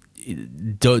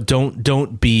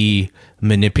don't be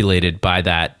manipulated by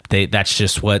that. That's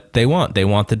just what they want. They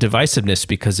want the divisiveness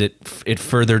because it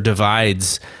further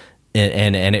divides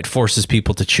and it forces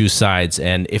people to choose sides.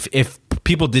 And if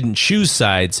people didn't choose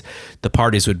sides, the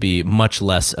parties would be much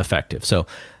less effective. So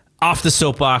off the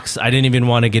soapbox, I didn't even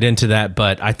want to get into that,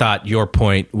 but I thought your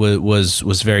point was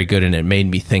very good, and it made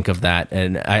me think of that.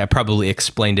 And I probably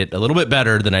explained it a little bit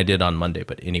better than I did on Monday.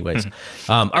 But anyways,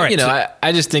 all right.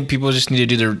 I just think people just need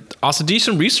to do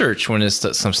some research when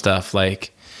it's some stuff.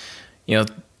 Like, you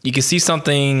can see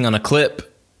something on a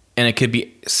clip, and it could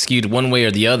be skewed one way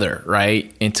or the other,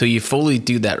 right? Until you fully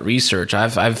do that research.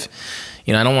 I've I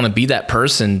don't want to be that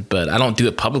person, but I don't do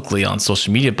it publicly on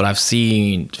social media. But I've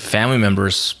seen family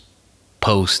members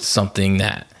post something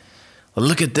that,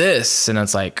 look at this, and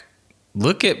it's like,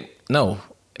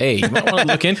 hey, you might want to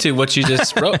look into what you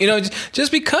just wrote,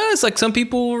 just because, like, some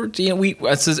people,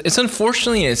 it's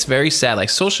unfortunately, it's very sad. Like,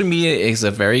 social media is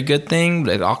a very good thing,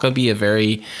 but it all can be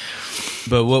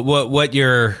but what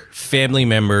your family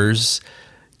members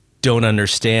don't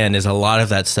understand is a lot of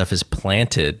that stuff is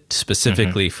planted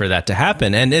specifically for that to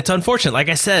happen. And it's unfortunate. Like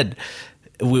I said,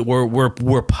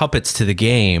 we're puppets to the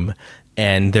game,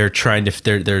 and they're trying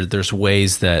to, there's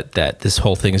ways that this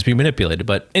whole thing is being manipulated.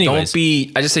 But anyways,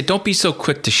 don't be so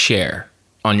quick to share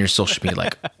on your social media.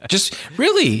 Like, just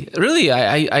really,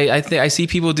 I see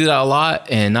people do that a lot,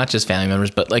 and not just family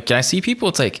members, but like, I see people,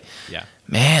 it's like, yeah,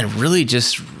 man, really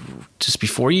just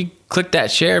before you click that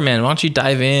share, man, why don't you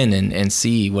dive in and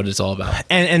see what it's all about?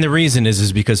 And the reason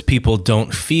is because people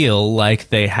don't feel like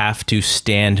they have to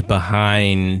stand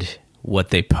behind what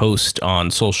they post on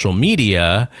social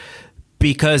media,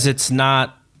 because it's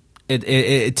not,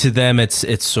 to them,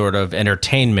 it's sort of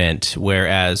entertainment.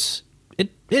 Whereas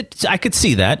I could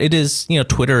see that it is,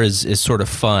 Twitter is sort of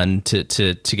fun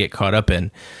to get caught up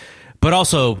in. But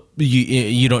also,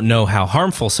 you don't know how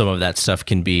harmful some of that stuff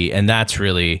can be, and that's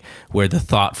really where the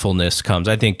thoughtfulness comes.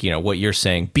 I think, what you're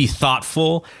saying, be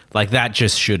thoughtful, like that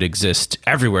just should exist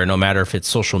everywhere, no matter if it's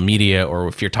social media or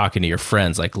if you're talking to your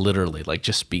friends, like literally, like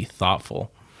just be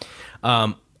thoughtful.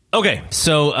 Okay,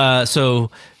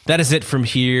 so that is it from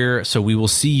here. So we will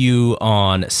see you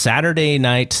on Saturday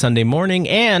night, Sunday morning,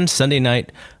 and Sunday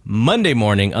night, Monday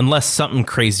morning, unless something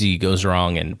crazy goes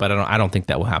wrong. But I don't think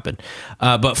that will happen.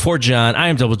 But for John, I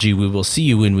am Double G. We will see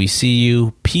you when we see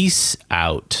you. Peace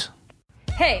out.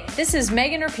 Hey, this is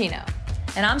Megan Rapinoe.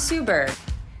 And I'm Sue Bird.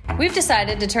 We've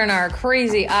decided to turn our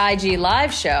crazy IG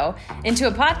live show into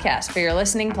a podcast for your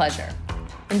listening pleasure.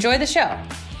 Enjoy the show.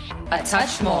 A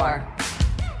Touch More.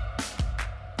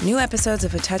 New episodes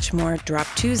of A Touch More drop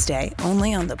Tuesday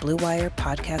only on the Blue Wire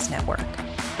Podcast Network.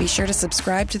 Be sure to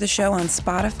subscribe to the show on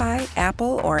Spotify,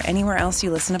 Apple, or anywhere else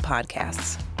you listen to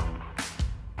podcasts.